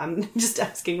up. I'm just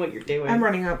asking what you're doing. I'm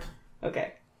running up.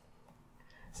 Okay.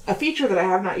 A feature that I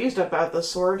have not used about the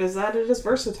sword is that it is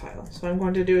versatile, so I'm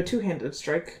going to do a two-handed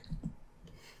strike.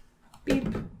 Beep.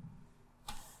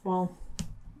 Well,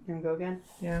 You want to go again?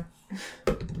 yeah.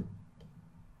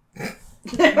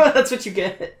 That's what you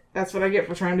get. That's what I get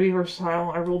for trying to be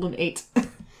versatile. I rolled an 8.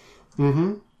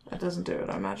 Mm-hmm. That doesn't do it,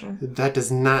 I imagine. That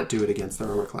does not do it against the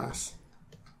armor class.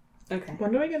 Okay.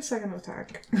 When do I get a second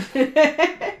attack?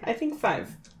 I think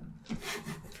 5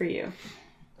 for you.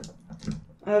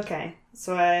 Okay.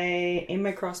 So I aim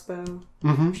my crossbow,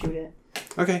 shoot it.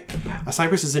 Okay.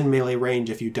 Cypress is in melee range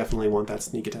if you definitely want that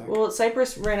sneak attack. Well,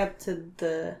 Cypress ran up to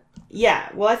the... Yeah,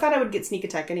 well, I thought I would get sneak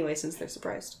attack anyway since they're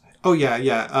surprised. Oh, yeah.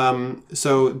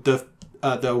 So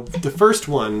the first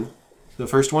one... The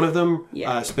first one of them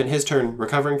spent his turn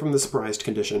recovering from the surprised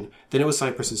condition. Then it was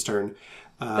Cypress's turn.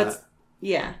 But,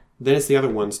 yeah. Then it's the other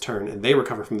one's turn, and they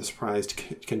recover from the surprised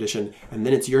condition. And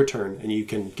then it's your turn, and you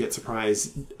can get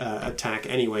surprise attack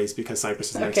anyways because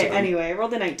Cypress is next to Okay, them. anyway, I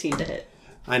rolled a 19 to hit.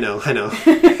 I know.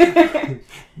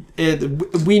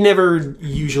 We never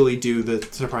usually do the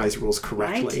surprise rules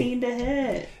correctly. 19 to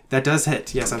hit. That does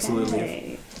hit, yes, absolutely.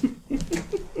 Okay.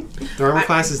 The armor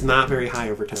class is not very high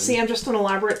over 10. See, I'm just an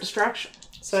elaborate distraction.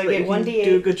 So I that get you can 1d8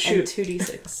 do a good and shoot.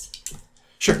 2d6.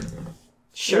 Sure.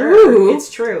 Sure, Ooh. it's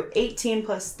true. 18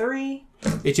 plus 3.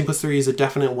 18 plus 3 is a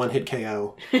definite one-hit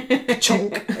KO.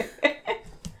 Chunk.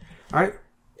 All right.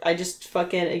 I just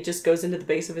it just goes into the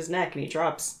base of his neck and he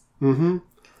drops. Mm-hmm.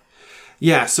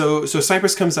 Yeah, so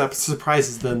Cypress comes up,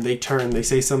 surprises them, they turn, they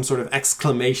say some sort of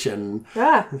exclamation.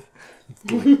 Ah.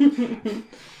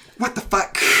 What the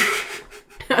fuck?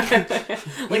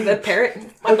 Like the parrot.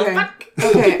 What Okay. the fuck?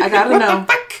 Okay, I gotta know.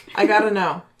 I gotta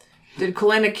know. Did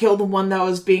Kalina kill the one that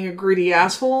was being a greedy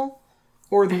asshole?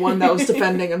 Or the one that was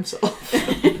defending himself?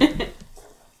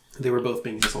 They were both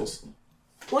being assholes.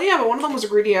 Well, yeah, but one of them was a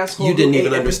greedy asshole. You didn't who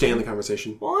even ate understand everything. the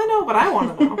conversation. Well, I know, but I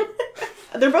want to know.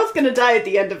 They're both gonna die at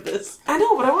the end of this. I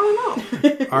know, but I want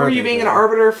to know. Are Were you they, being an though?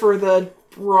 arbiter for the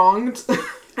wronged?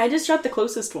 I just shot the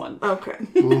closest one. Okay.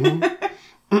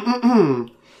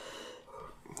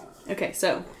 Okay,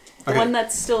 so the Okay. one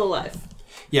that's still alive.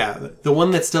 Yeah, the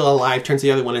one that's still alive turns to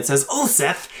the other one and says, "Oh,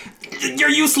 Seth, you're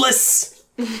useless."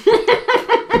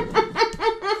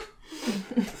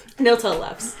 Niltel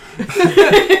laughs.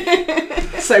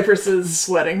 Cypress is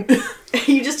sweating.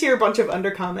 You just hear a bunch of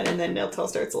undercommon, and then Niltel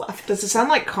starts laughing. Does it sound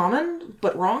like common,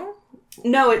 but wrong?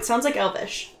 No, it sounds like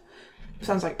Elvish.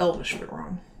 Sounds like Elvish, but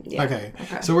wrong. Yeah. Okay,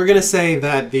 so we're gonna say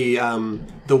that the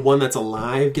one that's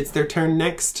alive gets their turn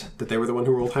next. That they were the one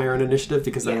who rolled higher on initiative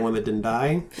because they're the one that didn't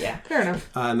die. Yeah. Fair enough.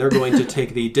 And they're going to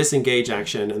take the disengage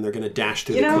action, and they're going to dash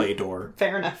through the clay door.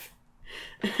 Fair enough.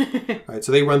 All right,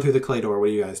 so they run through the clay door. What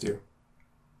do you guys do?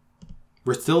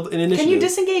 We're still in initiative. Can you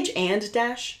disengage and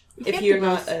dash? If can't you're do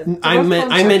not both. a...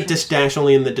 I meant just dash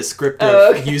only in the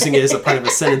descriptive, using it as a part of a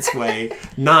sentence way,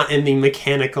 not in the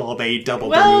mechanical, they double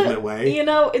their movement way. you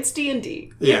know, it's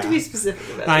D&D. You have to be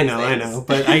specific about I these know, things.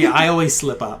 but I always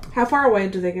slip up. How far away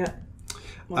do they get?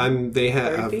 They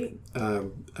have 30 feet?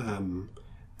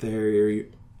 they're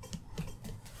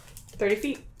 30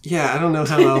 feet. yeah. I don't know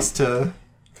how else to.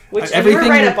 Which everything you're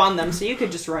right you- up on them, so you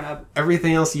could just run up.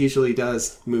 Everything else usually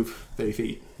does move 30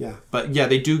 feet. Yeah, but yeah,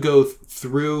 they do go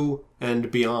through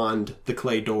and beyond the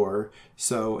clay door.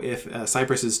 So if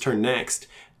Cypress is turn next,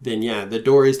 then yeah, the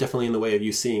door is definitely in the way of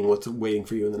you seeing what's waiting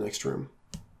for you in the next room.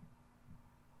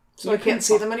 So I can't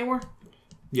see them anymore?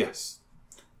 Yes,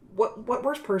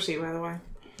 Where's Percy, by the way?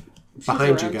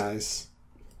 behind you around. guys.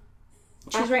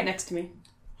 She's right next to me.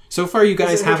 So far, you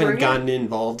guys it her haven't turn yet? gotten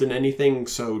involved in anything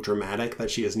so dramatic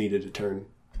that she has needed a turn.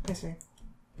 I see.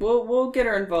 We'll get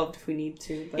her involved if we need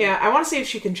to. But... Yeah, I want to see if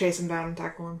she can chase him down and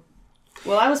tackle him.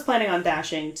 Well, I was planning on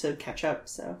dashing to catch up,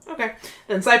 so... Okay.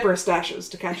 Then Cypress dashes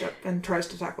to catch up and tries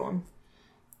to tackle him.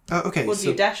 Okay, Well, do so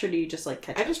you dash or do you just, like,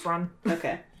 catch I up? just run.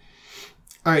 Okay.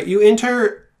 all right, you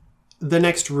enter the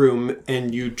next room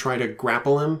and you try to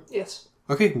grapple him. Yes.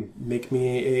 Okay, make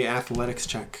me a athletics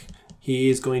check.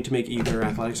 He is going to make either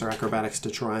athletics or acrobatics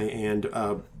to try and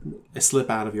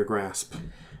slip out of your grasp.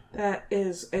 That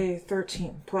is a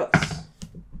 13 plus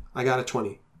I got a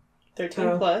 20. 13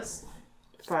 Oh. plus.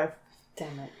 5.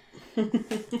 Damn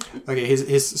it. Okay,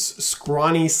 his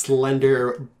scrawny,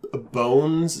 slender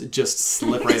bones just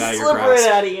slip right out of your Slip grasp.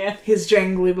 right out of you. His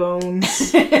jangly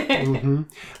bones.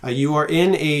 You are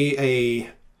in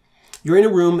you're in a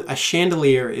room. A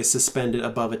chandelier is suspended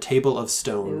above a table of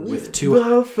stone with two.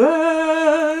 The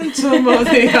Phantom of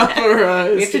the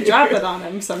Opera. We have to drop it on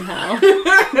him somehow.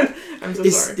 I'm so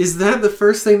Is, sorry. is that the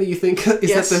first thing that you think?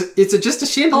 Is Yes. that it's just a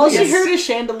chandelier? All she heard is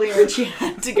chandelier and she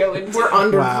had to go into We're it.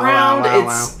 underground. Wow.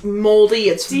 It's moldy.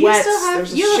 It's Do you wet. still have...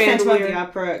 There's a You have a Phantom of chandelier the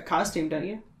Opera costume, don't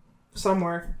you?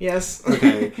 somewhere. Yes.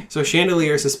 Okay, so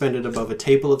chandelier suspended above a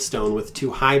table of stone with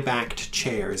two high-backed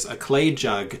chairs, a clay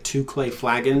jug, two clay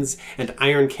flagons, and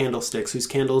iron candlesticks whose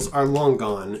candles are long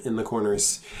gone in the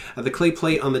corners. The clay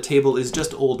plate on the table is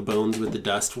just old bones with the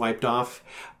dust wiped off,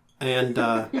 and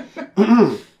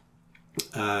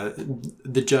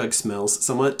the jug smells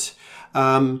somewhat.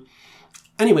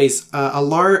 Anyways,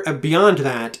 beyond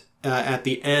that, at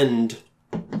the end,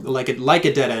 like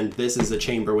a dead end, this is a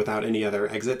chamber without any other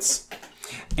exits.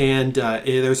 And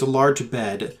there's a large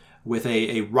bed with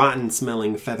a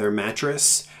rotten-smelling feather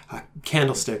mattress,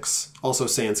 candlesticks, also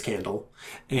sans candle,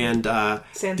 and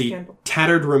Sans the candle.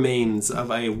 tattered remains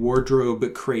of a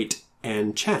wardrobe crate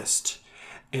and chest.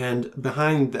 And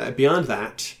beyond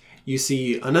that, you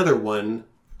see another one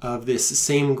of this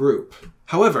same group.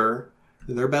 However,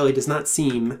 their belly does not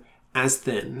seem as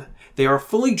thin. They are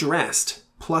fully dressed,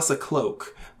 plus a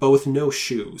cloak, but with no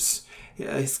shoes.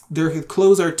 Their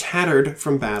clothes are tattered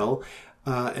from battle,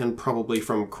 and probably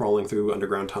from crawling through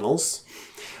underground tunnels.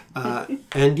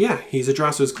 And yeah,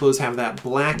 Yggdrasil's clothes have that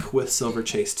black with silver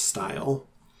chased style.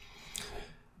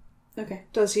 Okay.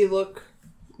 Does he look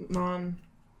non...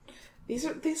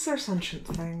 These are sentient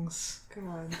things.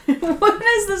 God. When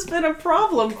has this been a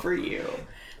problem for you?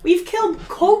 We've killed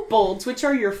kobolds, which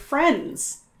are your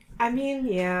friends. I mean,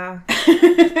 yeah.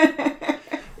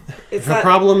 It's Her that...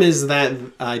 problem is that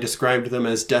I described them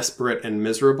as desperate and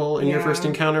miserable in your Yeah. first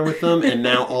encounter with them, and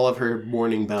now all of her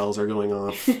warning bells are going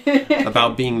off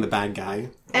about being the bad guy.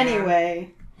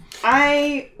 Anyway,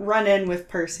 I run in with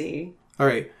Percy. All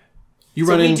right. You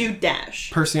So run we in, do dash.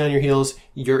 Percy on your heels,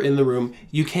 you're in the room.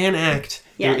 You can act.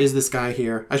 Yeah. There is this guy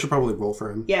here. I should probably roll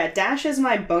for him. Yeah, dash is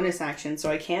my bonus action, so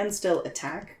I can still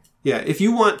attack. Yeah, if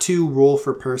you want to roll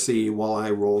for Percy while I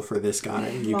roll for this guy,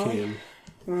 you can.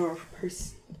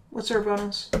 Percy. What's her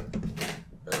bonus?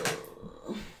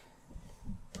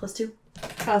 +2.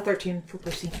 13 for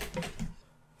Percy.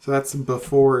 So that's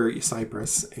before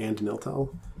Cypress and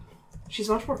Niltel. She's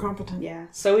much more competent. Yeah.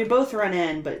 So we both run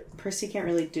in, but Percy can't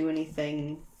really do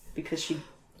anything because she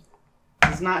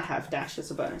does not have dash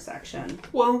as a bonus action.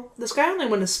 Well, this guy only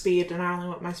went his speed, and I only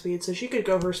went my speed, so she could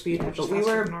go her speed, which is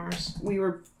faster than ours. We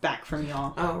were back from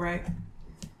y'all. Oh, right.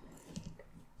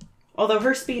 Although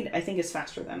her speed, I think, is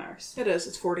faster than ours. It is.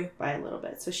 It's 40. By a little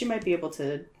bit. So she might be able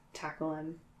to tackle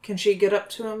him. Can she get up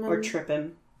to him? Or trip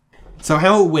him. So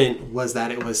how it went was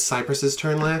that it was Cypress's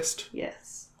turn last?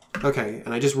 Yes. Okay,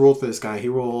 and I just rolled for this guy. He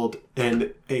rolled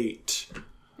an 8.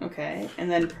 Okay,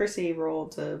 and then Percy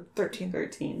rolled a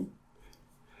 13.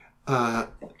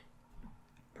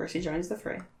 Percy joins the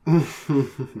fray.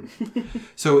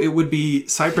 So it would be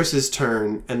Cypress's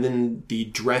turn, and then the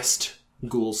dressed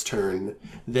ghoul's turn.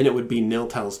 Then it would be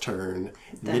Niltel's turn.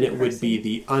 Then it would be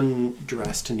the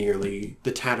undressed, nearly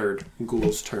the tattered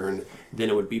ghoul's turn. Then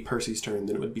it would be Percy's turn.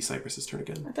 Then it would be Cypress's turn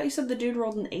again. I thought you said the dude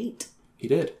rolled an 8. He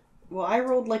did. Well, I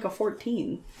rolled like a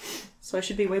 14, so I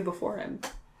should be way before him.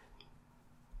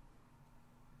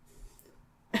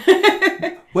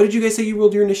 What did you guys say you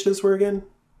rolled your initiatives were again?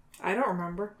 I don't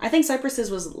remember. I think Cypress's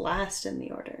was last in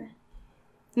the order.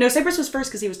 No, Cypress was first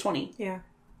because he was 20. Yeah.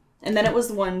 And then it was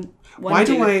the one Why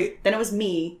dude. do I... Then it was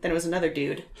me. Then it was another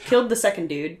dude. Killed the second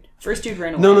dude. First dude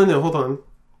ran away. No, hold on.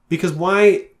 Because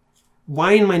why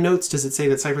in my notes does it say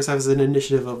that Cypress has an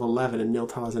initiative of 11 and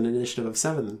Niltel has an initiative of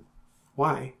 7?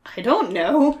 Why? I don't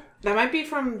know. That might be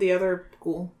from the other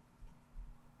ghoul.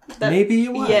 Maybe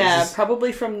it was. Yeah,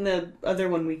 probably from the other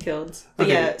one we killed. But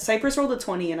Okay. yeah, Cypress rolled a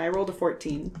 20 and I rolled a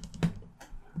 14.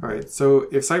 Alright, so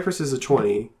if Cypress is a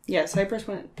 20, Yeah, Cypress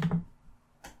went...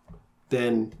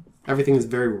 then everything is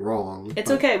very wrong.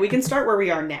 It's okay. We can start where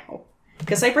we are now.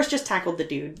 Because Cypress just tackled the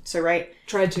dude. So, right?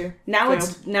 Tried to. Now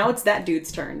Failed. it's that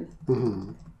dude's turn.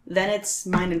 Mm-hmm. Then it's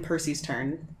mine and Percy's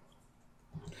turn.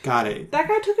 Got it. That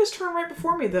guy took his turn right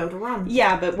before me, though, to run.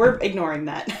 Yeah, but we're ignoring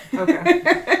that. Okay.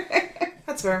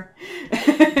 That's fair.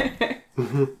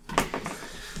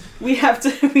 We have to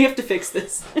fix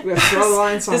this. We have to draw the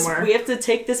line somewhere. We have to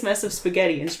take this mess of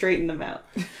spaghetti and straighten them out.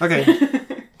 Okay.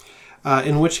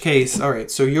 In which case, alright,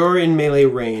 so you're in melee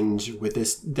range with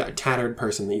this tattered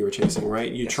person that you were chasing,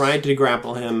 right? You tried to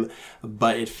grapple him,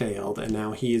 but it failed, and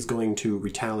now he is going to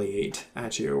retaliate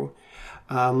at you.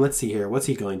 Let's see here. What's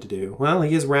he going to do? Well,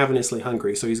 he is ravenously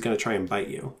hungry, so he's going to try and bite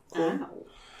you. Ow.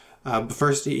 But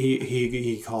first,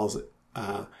 he calls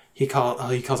out,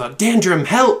 "Dandrum,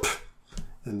 help!"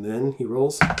 And then he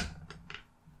rolls.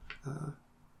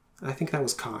 I think that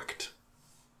was cocked.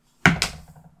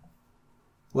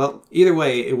 Well, either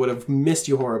way, it would have missed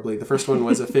you horribly. The first one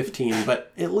was a 15,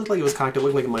 but it looked like it was cocked. It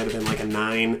looked like it might have been like a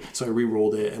 9, so I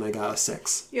re-rolled it, and I got a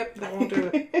 6. Yep, that won't do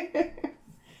it.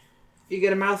 You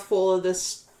get a mouthful of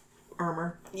this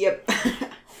armor. Yep.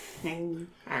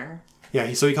 Arr.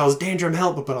 Yeah, so he calls Dandrum,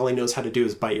 help, but all he knows how to do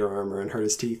is bite your armor and hurt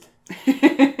his teeth.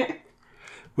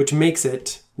 Which makes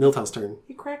it Niltel's turn.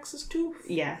 He cracks his tooth.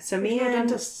 Yeah, so There's no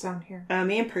dentists down here.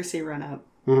 me and Percy run up.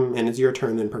 Mm-hmm. And it's your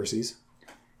turn, then Percy's.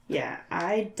 Yeah,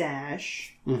 I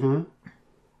dash Mm-hmm.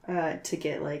 to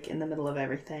get like in the middle of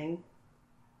everything.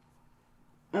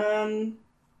 I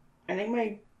think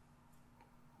my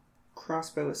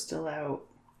crossbow is still out.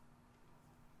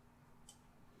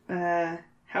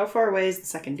 How far away is the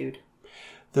second dude?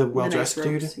 The well-dressed The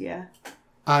nice dude? ropes, yeah.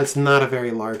 It's not a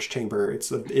very large chamber.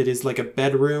 It is like a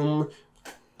bedroom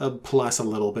plus a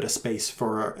little bit of space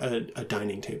for a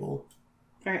dining table.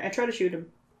 Alright, I try to shoot him.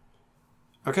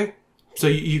 Okay. So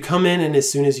you come in, and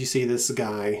as soon as you see this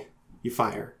guy, you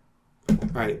fire.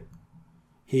 Right.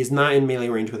 He's not in melee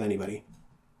range with anybody.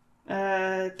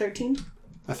 13?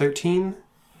 A 13?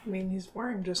 I mean, he's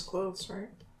wearing just clothes, right?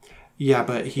 Yeah,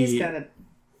 but He's got a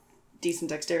decent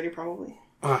dexterity, probably.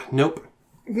 Nope.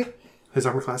 His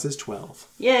armor class is 12.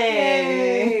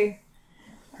 Yay!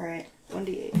 Alright,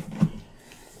 1d8.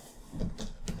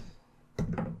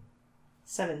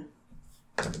 7.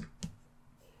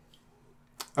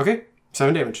 Okay.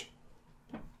 7 damage.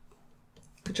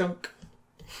 Ka-chunk.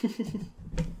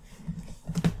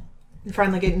 You're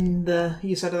finally getting the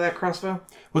use out of that crossbow.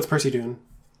 What's Percy doing?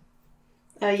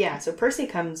 Yeah, so Percy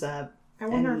comes up. I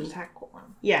wonder And- if tackle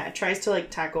him. Yeah, tries to like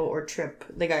tackle or trip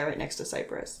the guy right next to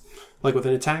Cypress. Like with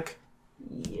an attack?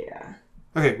 Yeah.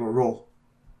 Okay, well, roll.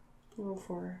 Roll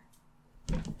for.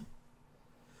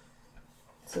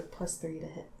 So +3 to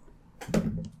hit.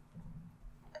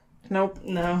 Nope.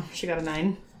 No, she got a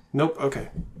 9. Nope, okay.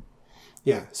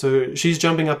 Yeah, so she's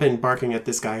jumping up and barking at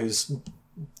this guy who's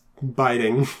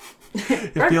biting.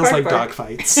 It feels bark, like bark. dog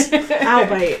fights. I'll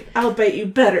bite. I'll bite you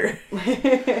better.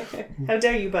 How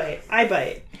dare you bite? I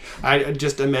bite. I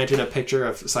just imagine a picture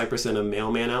of Cypress in a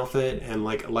mailman outfit, and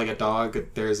like a dog,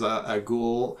 there's a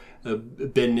ghoul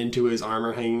bitten into his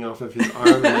armor, hanging off of his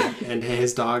arm, and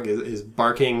his dog is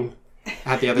barking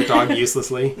at the other dog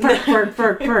uselessly. Bark, bark,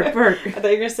 bark, bark, bark. I thought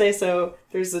you were going to say, so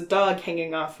there's a dog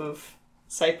hanging off of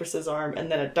Cypress's arm, and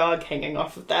then a dog hanging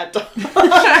off of that dog.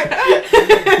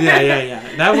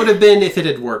 Yeah. That would have been if it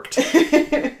had worked.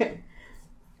 Okay,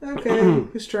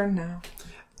 whose turn now?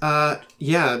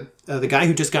 The guy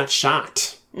who just got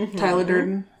shot. Tyler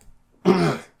Durden.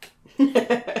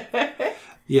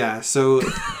 Yeah, so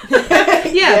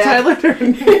Yeah, Tyler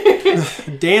Durden.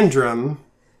 Dandrum.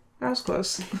 That was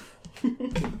close.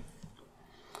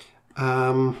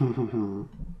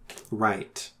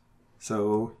 Right.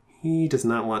 So he does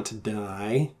not want to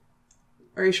die.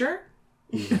 Are you sure?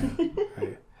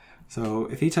 Right. So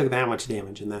if he took that much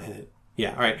damage in that hit.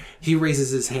 Yeah, alright. He raises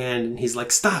his hand and he's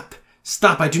like, Stop!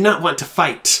 Stop! I do not want to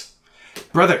fight!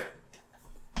 Brother!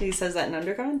 He says that in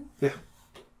Undercon? Yeah.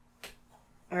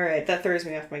 Alright, that throws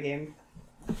me off my game.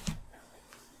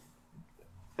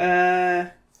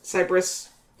 Cypress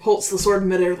holds the sword in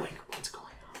midair, like, what's going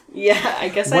on? Yeah, I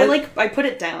guess I put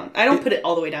it down. I don't put it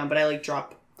all the way down, but I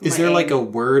drop. Is my there aim. like a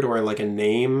word or like a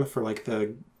name for like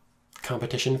the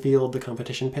competition field, the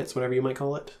competition pits, whatever you might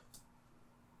call it?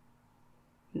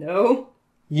 No?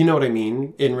 You know what I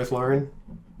mean in Rithlaren?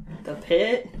 The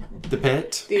pit? The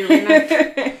pit? The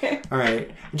arena.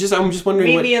 Alright. I'm just wondering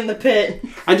Meet what... me in the pit.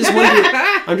 I'm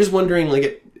just wondering,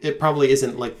 like, it probably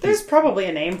isn't like There's these... probably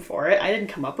a name for it. I didn't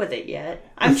come up with it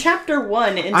yet. I'm chapter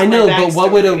 1 into I know, my but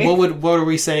backstory. what are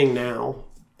we saying now?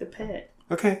 The pit.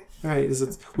 Okay, alright.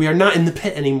 We are not in the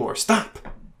pit anymore. Stop!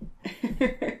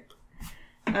 I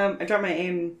dropped my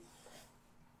aim.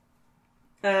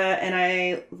 And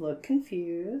I look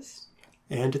confused.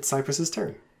 And it's Cypress's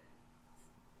turn.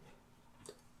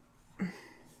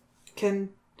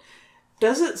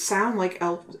 Does it sound like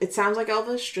it sounds like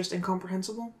Elvish, just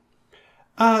incomprehensible?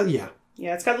 Yeah.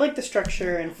 Yeah, it's got like the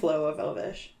structure and flow of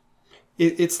Elvish.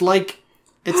 It's like...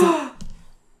 It's...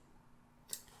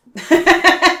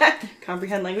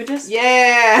 Comprehend languages?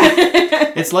 Yeah!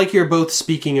 It's like you're both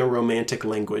speaking a romantic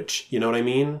language. You know what I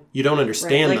mean? You don't Right.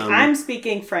 understand Like them. I'm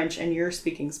speaking French and you're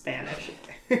speaking Spanish.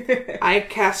 I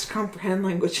cast comprehend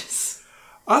languages.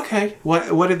 Okay.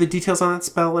 What are the details on that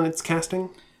spell and its casting?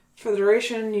 For the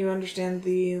duration, you understand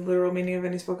the literal meaning of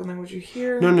any spoken language you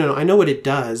hear. No. I know what it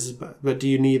does, but do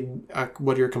you need...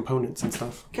 what are your components and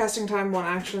stuff? Casting time, 1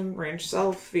 action, range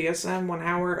self, VSM, 1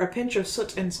 hour, a pinch of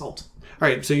soot and salt.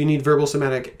 Alright, so you need verbal,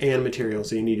 somatic, and material,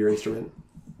 so you need your instrument.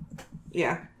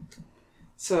 Yeah.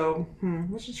 So,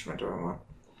 which instrument do I want?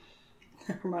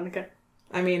 Harmonica.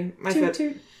 I mean, my Toot,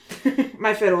 toot.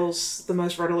 my fiddle's the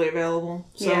most readily available.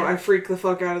 So Yeah. I freak the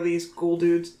fuck out of these ghoul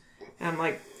dudes. And I'm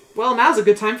like, well, now's a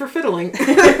good time for fiddling.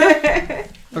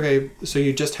 Okay, so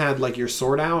you just had, like, your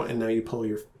sword out, and now you pull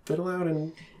your fiddle out,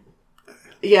 and...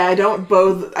 Yeah, I don't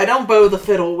bow the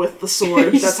fiddle with the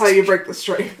sword. That's how you break the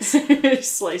strings.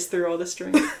 Slice through all the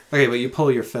strings. Okay, but you pull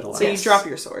your fiddle So out. you drop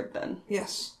your sword then.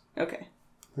 Yes. Okay.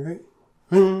 Alright.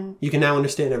 You can now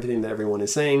understand everything that everyone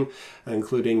is saying,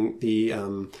 including the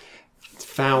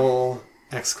foul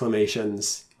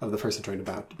exclamations of the person trying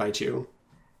to bite you.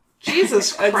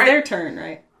 Jesus It's Christ. their turn,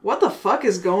 right? What the fuck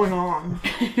is going on?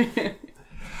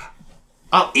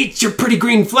 I'll eat your pretty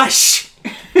green flesh!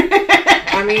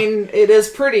 I mean, it is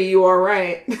pretty, you are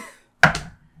right.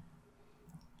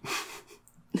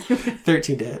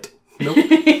 13 to hit. Nope.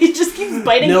 He just keeps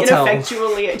biting They'll tell.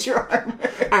 ineffectually at your armor.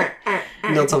 Alright.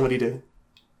 No, tell what he did.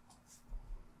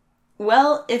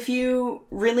 Well, if you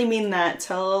really mean that,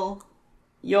 tell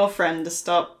your friend to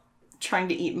stop trying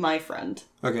to eat my friend.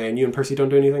 Okay, and you and Percy don't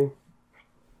do anything?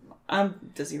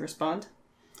 Does he respond?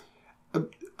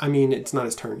 I mean, it's not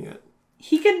his turn yet.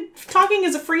 He can... Talking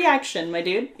is a free action, my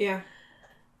dude. Yeah.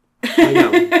 I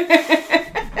know.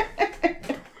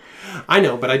 I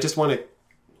know, but I just want to...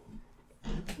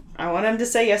 I want him to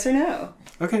say yes or no.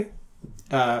 Okay.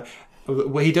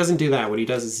 Well, he doesn't do that. What he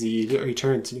does is he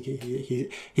turns and he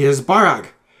says, Barag,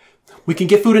 we can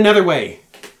get food another way.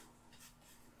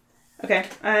 Okay.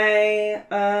 I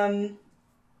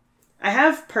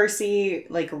have Percy,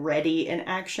 like, ready in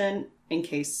action in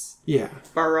case Yeah.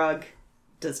 Barug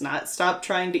does not stop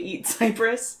trying to eat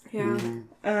Cypress. Yeah.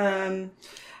 Um,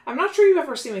 I'm not sure you've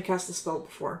ever seen me cast the spell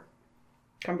before.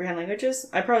 comprehend languages?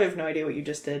 I probably have no idea what you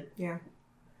just did. Yeah.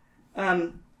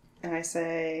 And I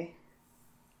say,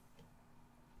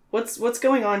 what's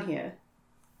going on here?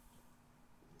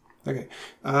 Okay.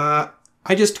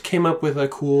 I just came up with a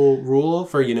cool rule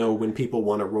for, when people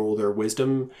want to roll their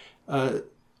wisdom,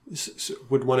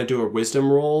 would want to do a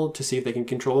wisdom roll to see if they can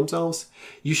control themselves.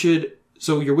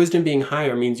 So your wisdom being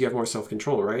higher means you have more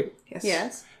self-control, right?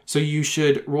 Yes. So you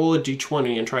should roll a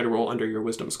d20 and try to roll under your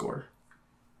wisdom score.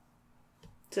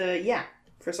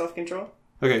 For self-control.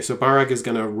 Okay, so Barag is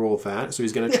going to roll that. So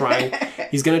he's going to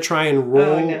try and roll.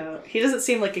 Oh no. He doesn't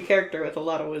seem like a character with a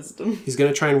lot of wisdom. He's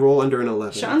going to try and roll under an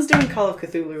 11. Sean's doing Call of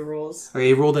Cthulhu rules. Okay,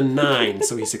 he rolled a 9,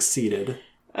 so he succeeded.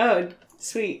 Oh,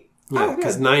 sweet. Yeah,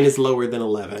 because 9 is lower than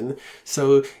 11.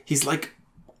 So he's like,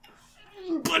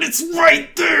 but it's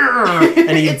right there!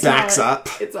 And he backs up.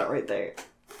 It's not right there.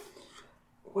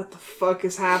 What the fuck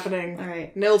is happening? All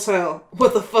right. Niltail,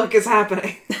 what the fuck is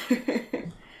happening?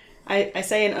 I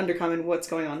say in Undercommon, what's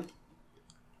going on?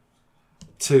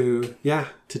 To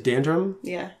Dandrum.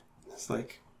 Yeah. It's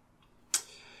like,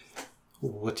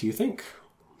 what do you think?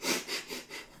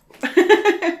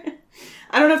 I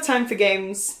don't have time for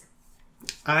games.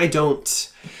 I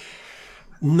don't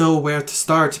know where to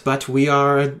start, but we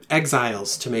are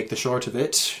exiles, to make the short of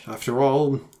it. After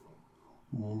all,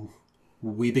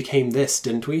 we became this,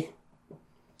 didn't we?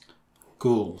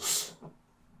 Ghouls.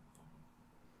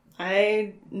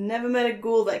 I never met a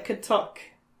ghoul that could talk.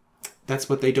 That's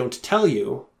what they don't tell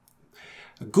you.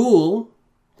 A ghoul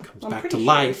comes back to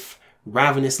life,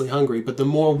 ravenously hungry, but the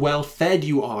more well-fed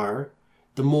you are,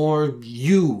 the more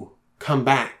you come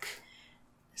back.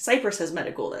 Cypress has met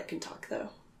a ghoul that can talk, though.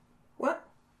 What?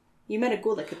 You met a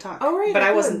ghoul that could talk. Oh, right. But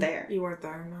I wasn't there. You weren't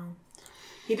there, no.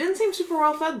 He didn't seem super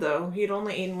well fed, though. He'd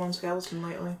only eaten one skeleton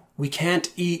lately. We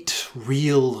can't eat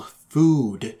real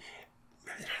food.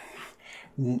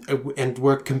 And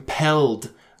we're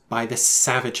compelled by this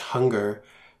savage hunger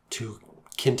to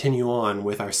continue on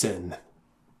with our sin.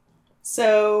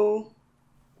 So,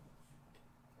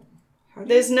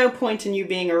 there's no point in you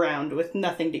being around with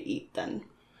nothing to eat, then.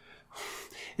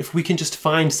 If we can just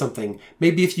find something,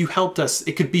 maybe if you helped us,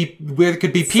 it could be where there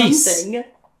could be peace. Something.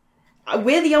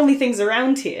 We're the only things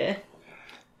around here.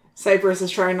 Cypress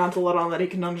is trying not to let on that he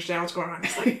can understand what's going on.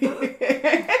 He's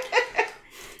like,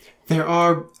 There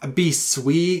are beasts.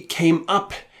 We came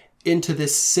up into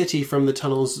this city from the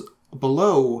tunnels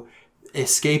below,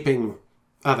 escaping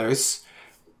others.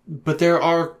 But there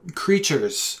are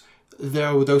creatures.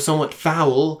 Though somewhat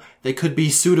foul, they could be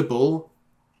suitable.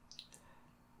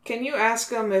 Can you ask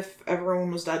them if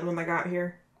everyone was dead when they got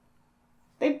here?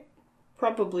 They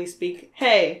probably speak,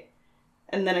 hey.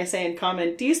 And then I say in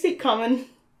Common, do you speak Common?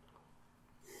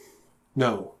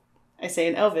 No. I say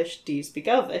in Elvish, do you speak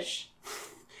Elvish?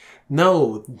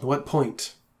 No. What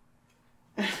point?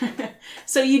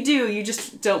 So you do, you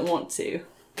just don't want to.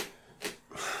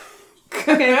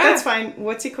 Okay, that's fine.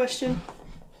 What's your question?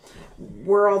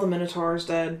 Were all the Minotaurs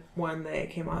dead when they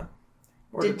came up?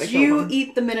 Or Did they kill you them?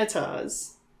 eat the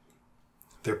Minotaurs?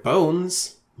 Their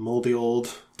bones. Moldy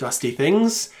old dusty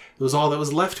things. It was all that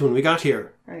was left when we got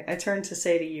here. Right, I turned to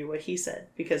say to you what he said,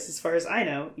 because as far as I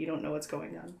know, you don't know what's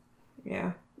going on.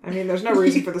 Yeah. I mean, there's no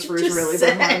reason for this ruse, Just really, but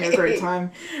I'm having a say. great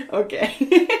time.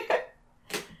 Okay.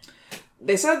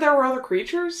 They said there were other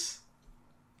creatures?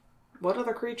 What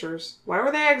other creatures? Why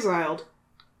were they exiled?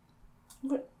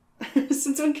 What?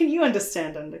 Since when can you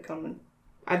understand Undercommon?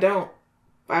 I don't.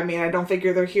 I mean, I don't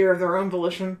figure they're here of their own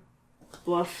volition.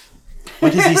 Bluff.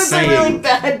 What is he That's saying? a really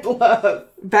bad bluff.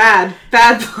 Bad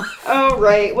bluff. Oh,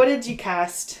 right. What did you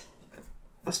cast?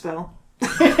 A spell.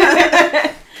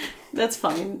 That's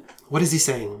fine. What is he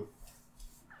saying?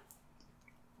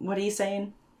 What are you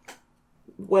saying?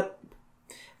 What?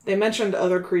 They mentioned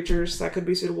other creatures that could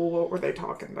be suitable. What were they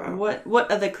talking about?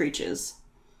 What other creatures?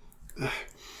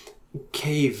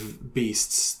 Cave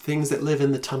beasts. Things that live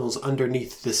in the tunnels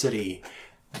underneath the city.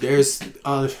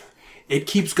 It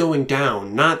keeps going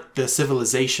down. Not the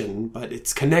civilization, but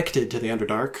it's connected to the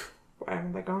Underdark. Why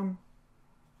haven't they gone?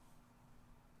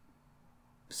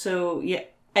 So, yeah,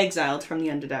 exiled from the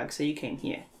Underdark, so you came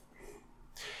here.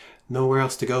 Nowhere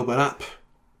else to go but up.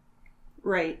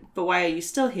 Right, but why are you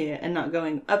still here and not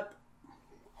going up?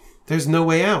 There's no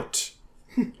way out.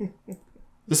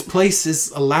 This place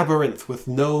is a labyrinth with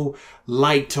no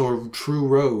light or true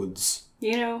roads.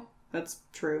 You know, that's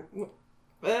true.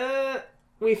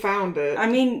 We found it. I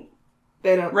mean,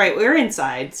 They don't. right, we're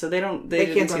inside, so they didn't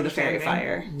can't see the fairy understand me.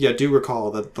 fire. Yeah, do recall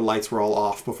that the lights were all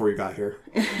off before you got here.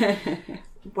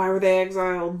 Why were they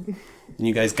exiled? And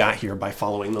you guys got here by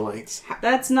following the lights.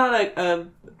 That's not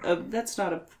that's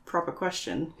not a proper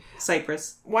question,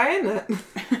 Cypress. Why isn't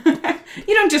it?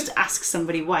 You don't just ask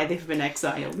somebody why they've been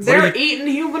exiled. They're eating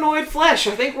humanoid flesh.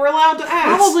 I think we're allowed to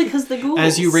ask. Probably because the ghouls.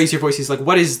 As you raise your voice, he's like,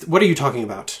 what are you talking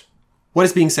about? What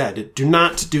is being said? Do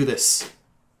not do this.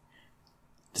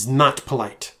 It is not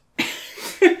polite.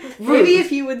 Maybe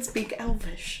if you would speak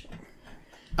Elvish.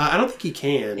 I don't think he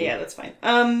can. Yeah, that's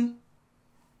fine.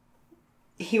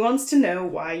 He wants to know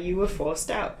why you were forced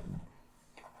out.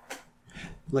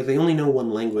 Like, they only know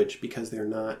one language because they're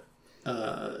not...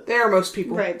 There are most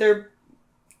people. Right, they're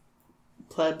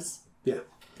plebs. Yeah.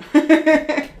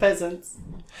 Peasants.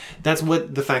 That's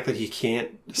what the fact that he can't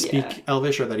speak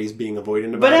Elvish or that he's being avoidant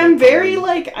about But it. I'm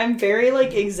very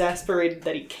exasperated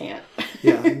that he can't.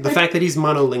 Yeah, the fact that he's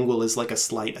monolingual is like a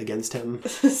slight against him.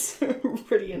 This is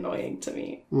pretty annoying to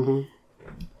me. Mm-hmm.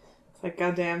 It's like,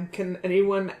 goddamn, can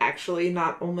anyone actually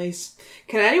not only...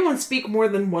 Can anyone speak more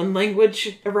than one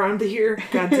language around here?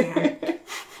 Goddamn.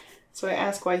 So I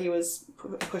asked why he was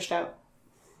pushed out.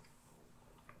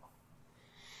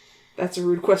 That's a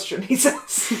rude question, he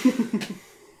says.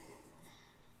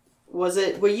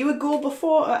 Were you a ghoul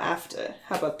before or after?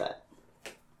 How about that?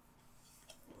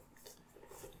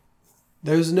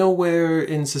 There's nowhere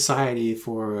in society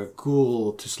for a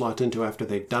ghoul to slot into after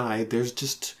they've died. There's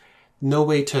just no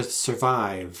way to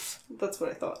survive. That's what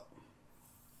I thought.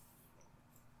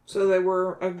 So they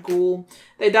were a ghoul.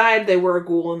 They died, they were a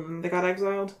ghoul, and then they got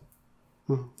exiled?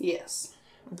 Yes.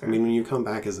 Okay. I mean, when you come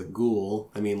back as a ghoul,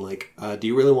 I mean, like, do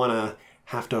you really want to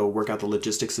have to work out the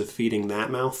logistics of feeding that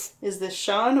mouth? Is this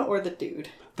Sean or the dude?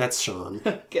 That's Sean.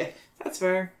 Okay. That's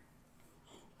fair.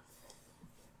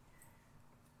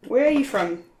 Where are you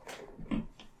from?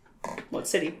 What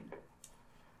city?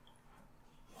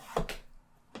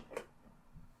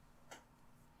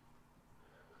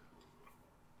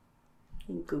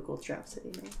 Google drop city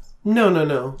names.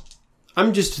 No.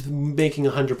 I'm just making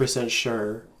 100%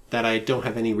 sure that I don't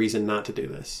have any reason not to do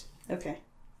this. Okay.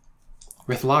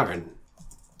 Rithlaren.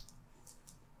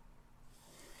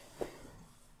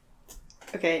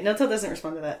 Okay, Niltel doesn't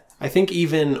respond to that. I think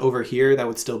even over here, that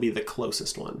would still be the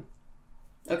closest one.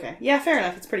 Okay. Yeah, fair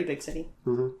enough. It's a pretty big city.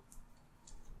 Mm-hmm.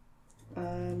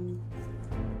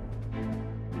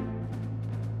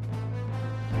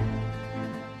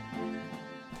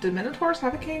 Did Minotaurs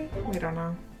have a king? We don't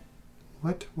know.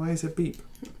 What? Why is it beep?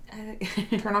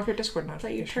 Turn off your Discord Let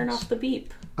notifications. you turn off the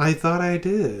beep. I thought I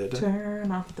did.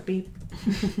 Turn off the beep.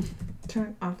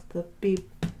 Turn off the beep.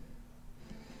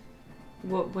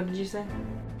 What did you say?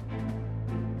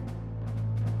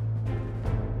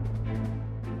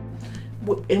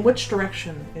 In which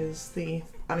direction is the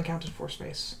unaccounted for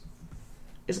space?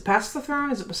 Is it past the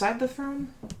throne? Is it beside the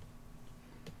throne?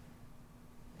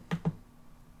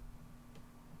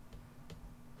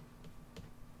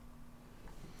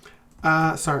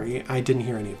 Sorry, I didn't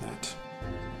hear any of that.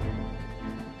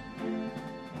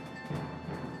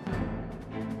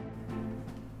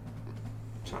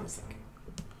 Sean's thinking.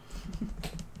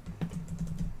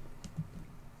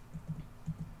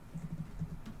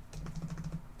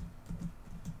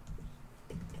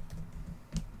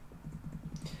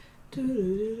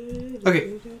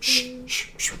 Okay.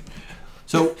 Shh.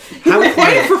 So, how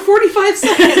Quiet for 45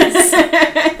 seconds!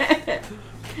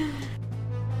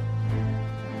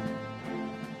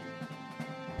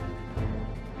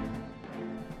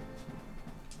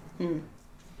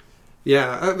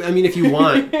 Yeah, I mean, if you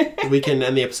want, we can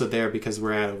end the episode there because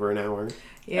we're at over an hour.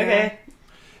 Yeah. Okay.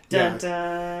 Dun Yeah.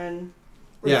 dun.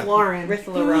 Yeah. Lauren.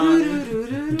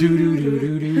 Rithlaron.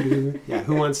 Do. Yeah,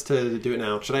 who wants to do it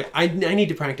now? Should I need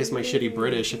to practice my shitty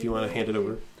British if you want to hand it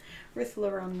over.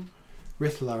 Rithlaron.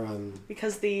 Rithlaran.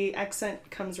 Because the accent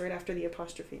comes right after the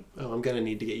apostrophe. Oh, I'm gonna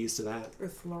need to get used to that.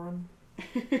 Earth Lauren.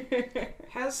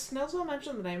 Has Nelson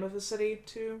mentioned the name of the city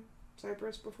to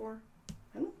Cyprus before?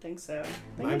 I don't think so.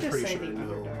 I I'm think just pretty say sure the no.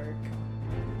 Underdark.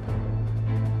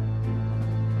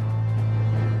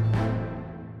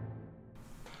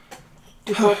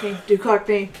 Do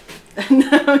Cockney.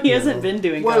 No, he hasn't been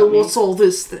doing Well, Cockney. what's all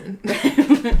this then? No.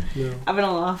 Having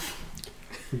a laugh.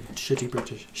 Shitty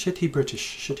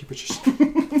British.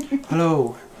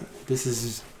 Hello, this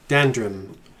is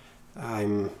Dandrum.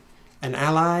 I'm an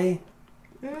ally.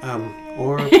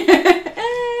 Or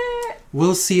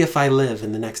we'll see if I live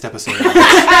in the next episode.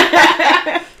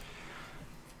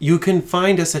 You can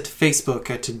find us at Facebook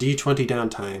at D20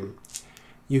 Downtime.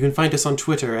 You can find us on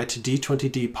Twitter at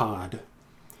D20DPod.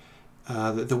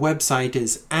 The website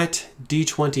is at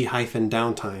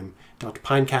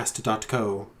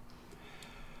d20-downtime.pinecast.co.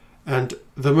 And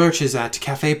the merch is at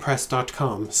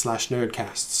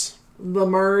cafepress.com/nerdcasts. The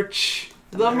merch.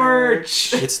 The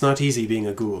merch. It's not easy being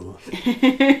a ghoul.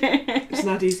 It's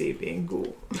not easy being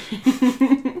ghoul.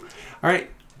 All right.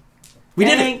 We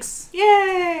did it. Thanks.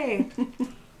 Yay!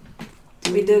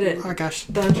 We did it. Oh, gosh.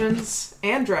 Dungeons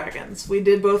and Dragons. We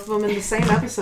did both of them in the same episode.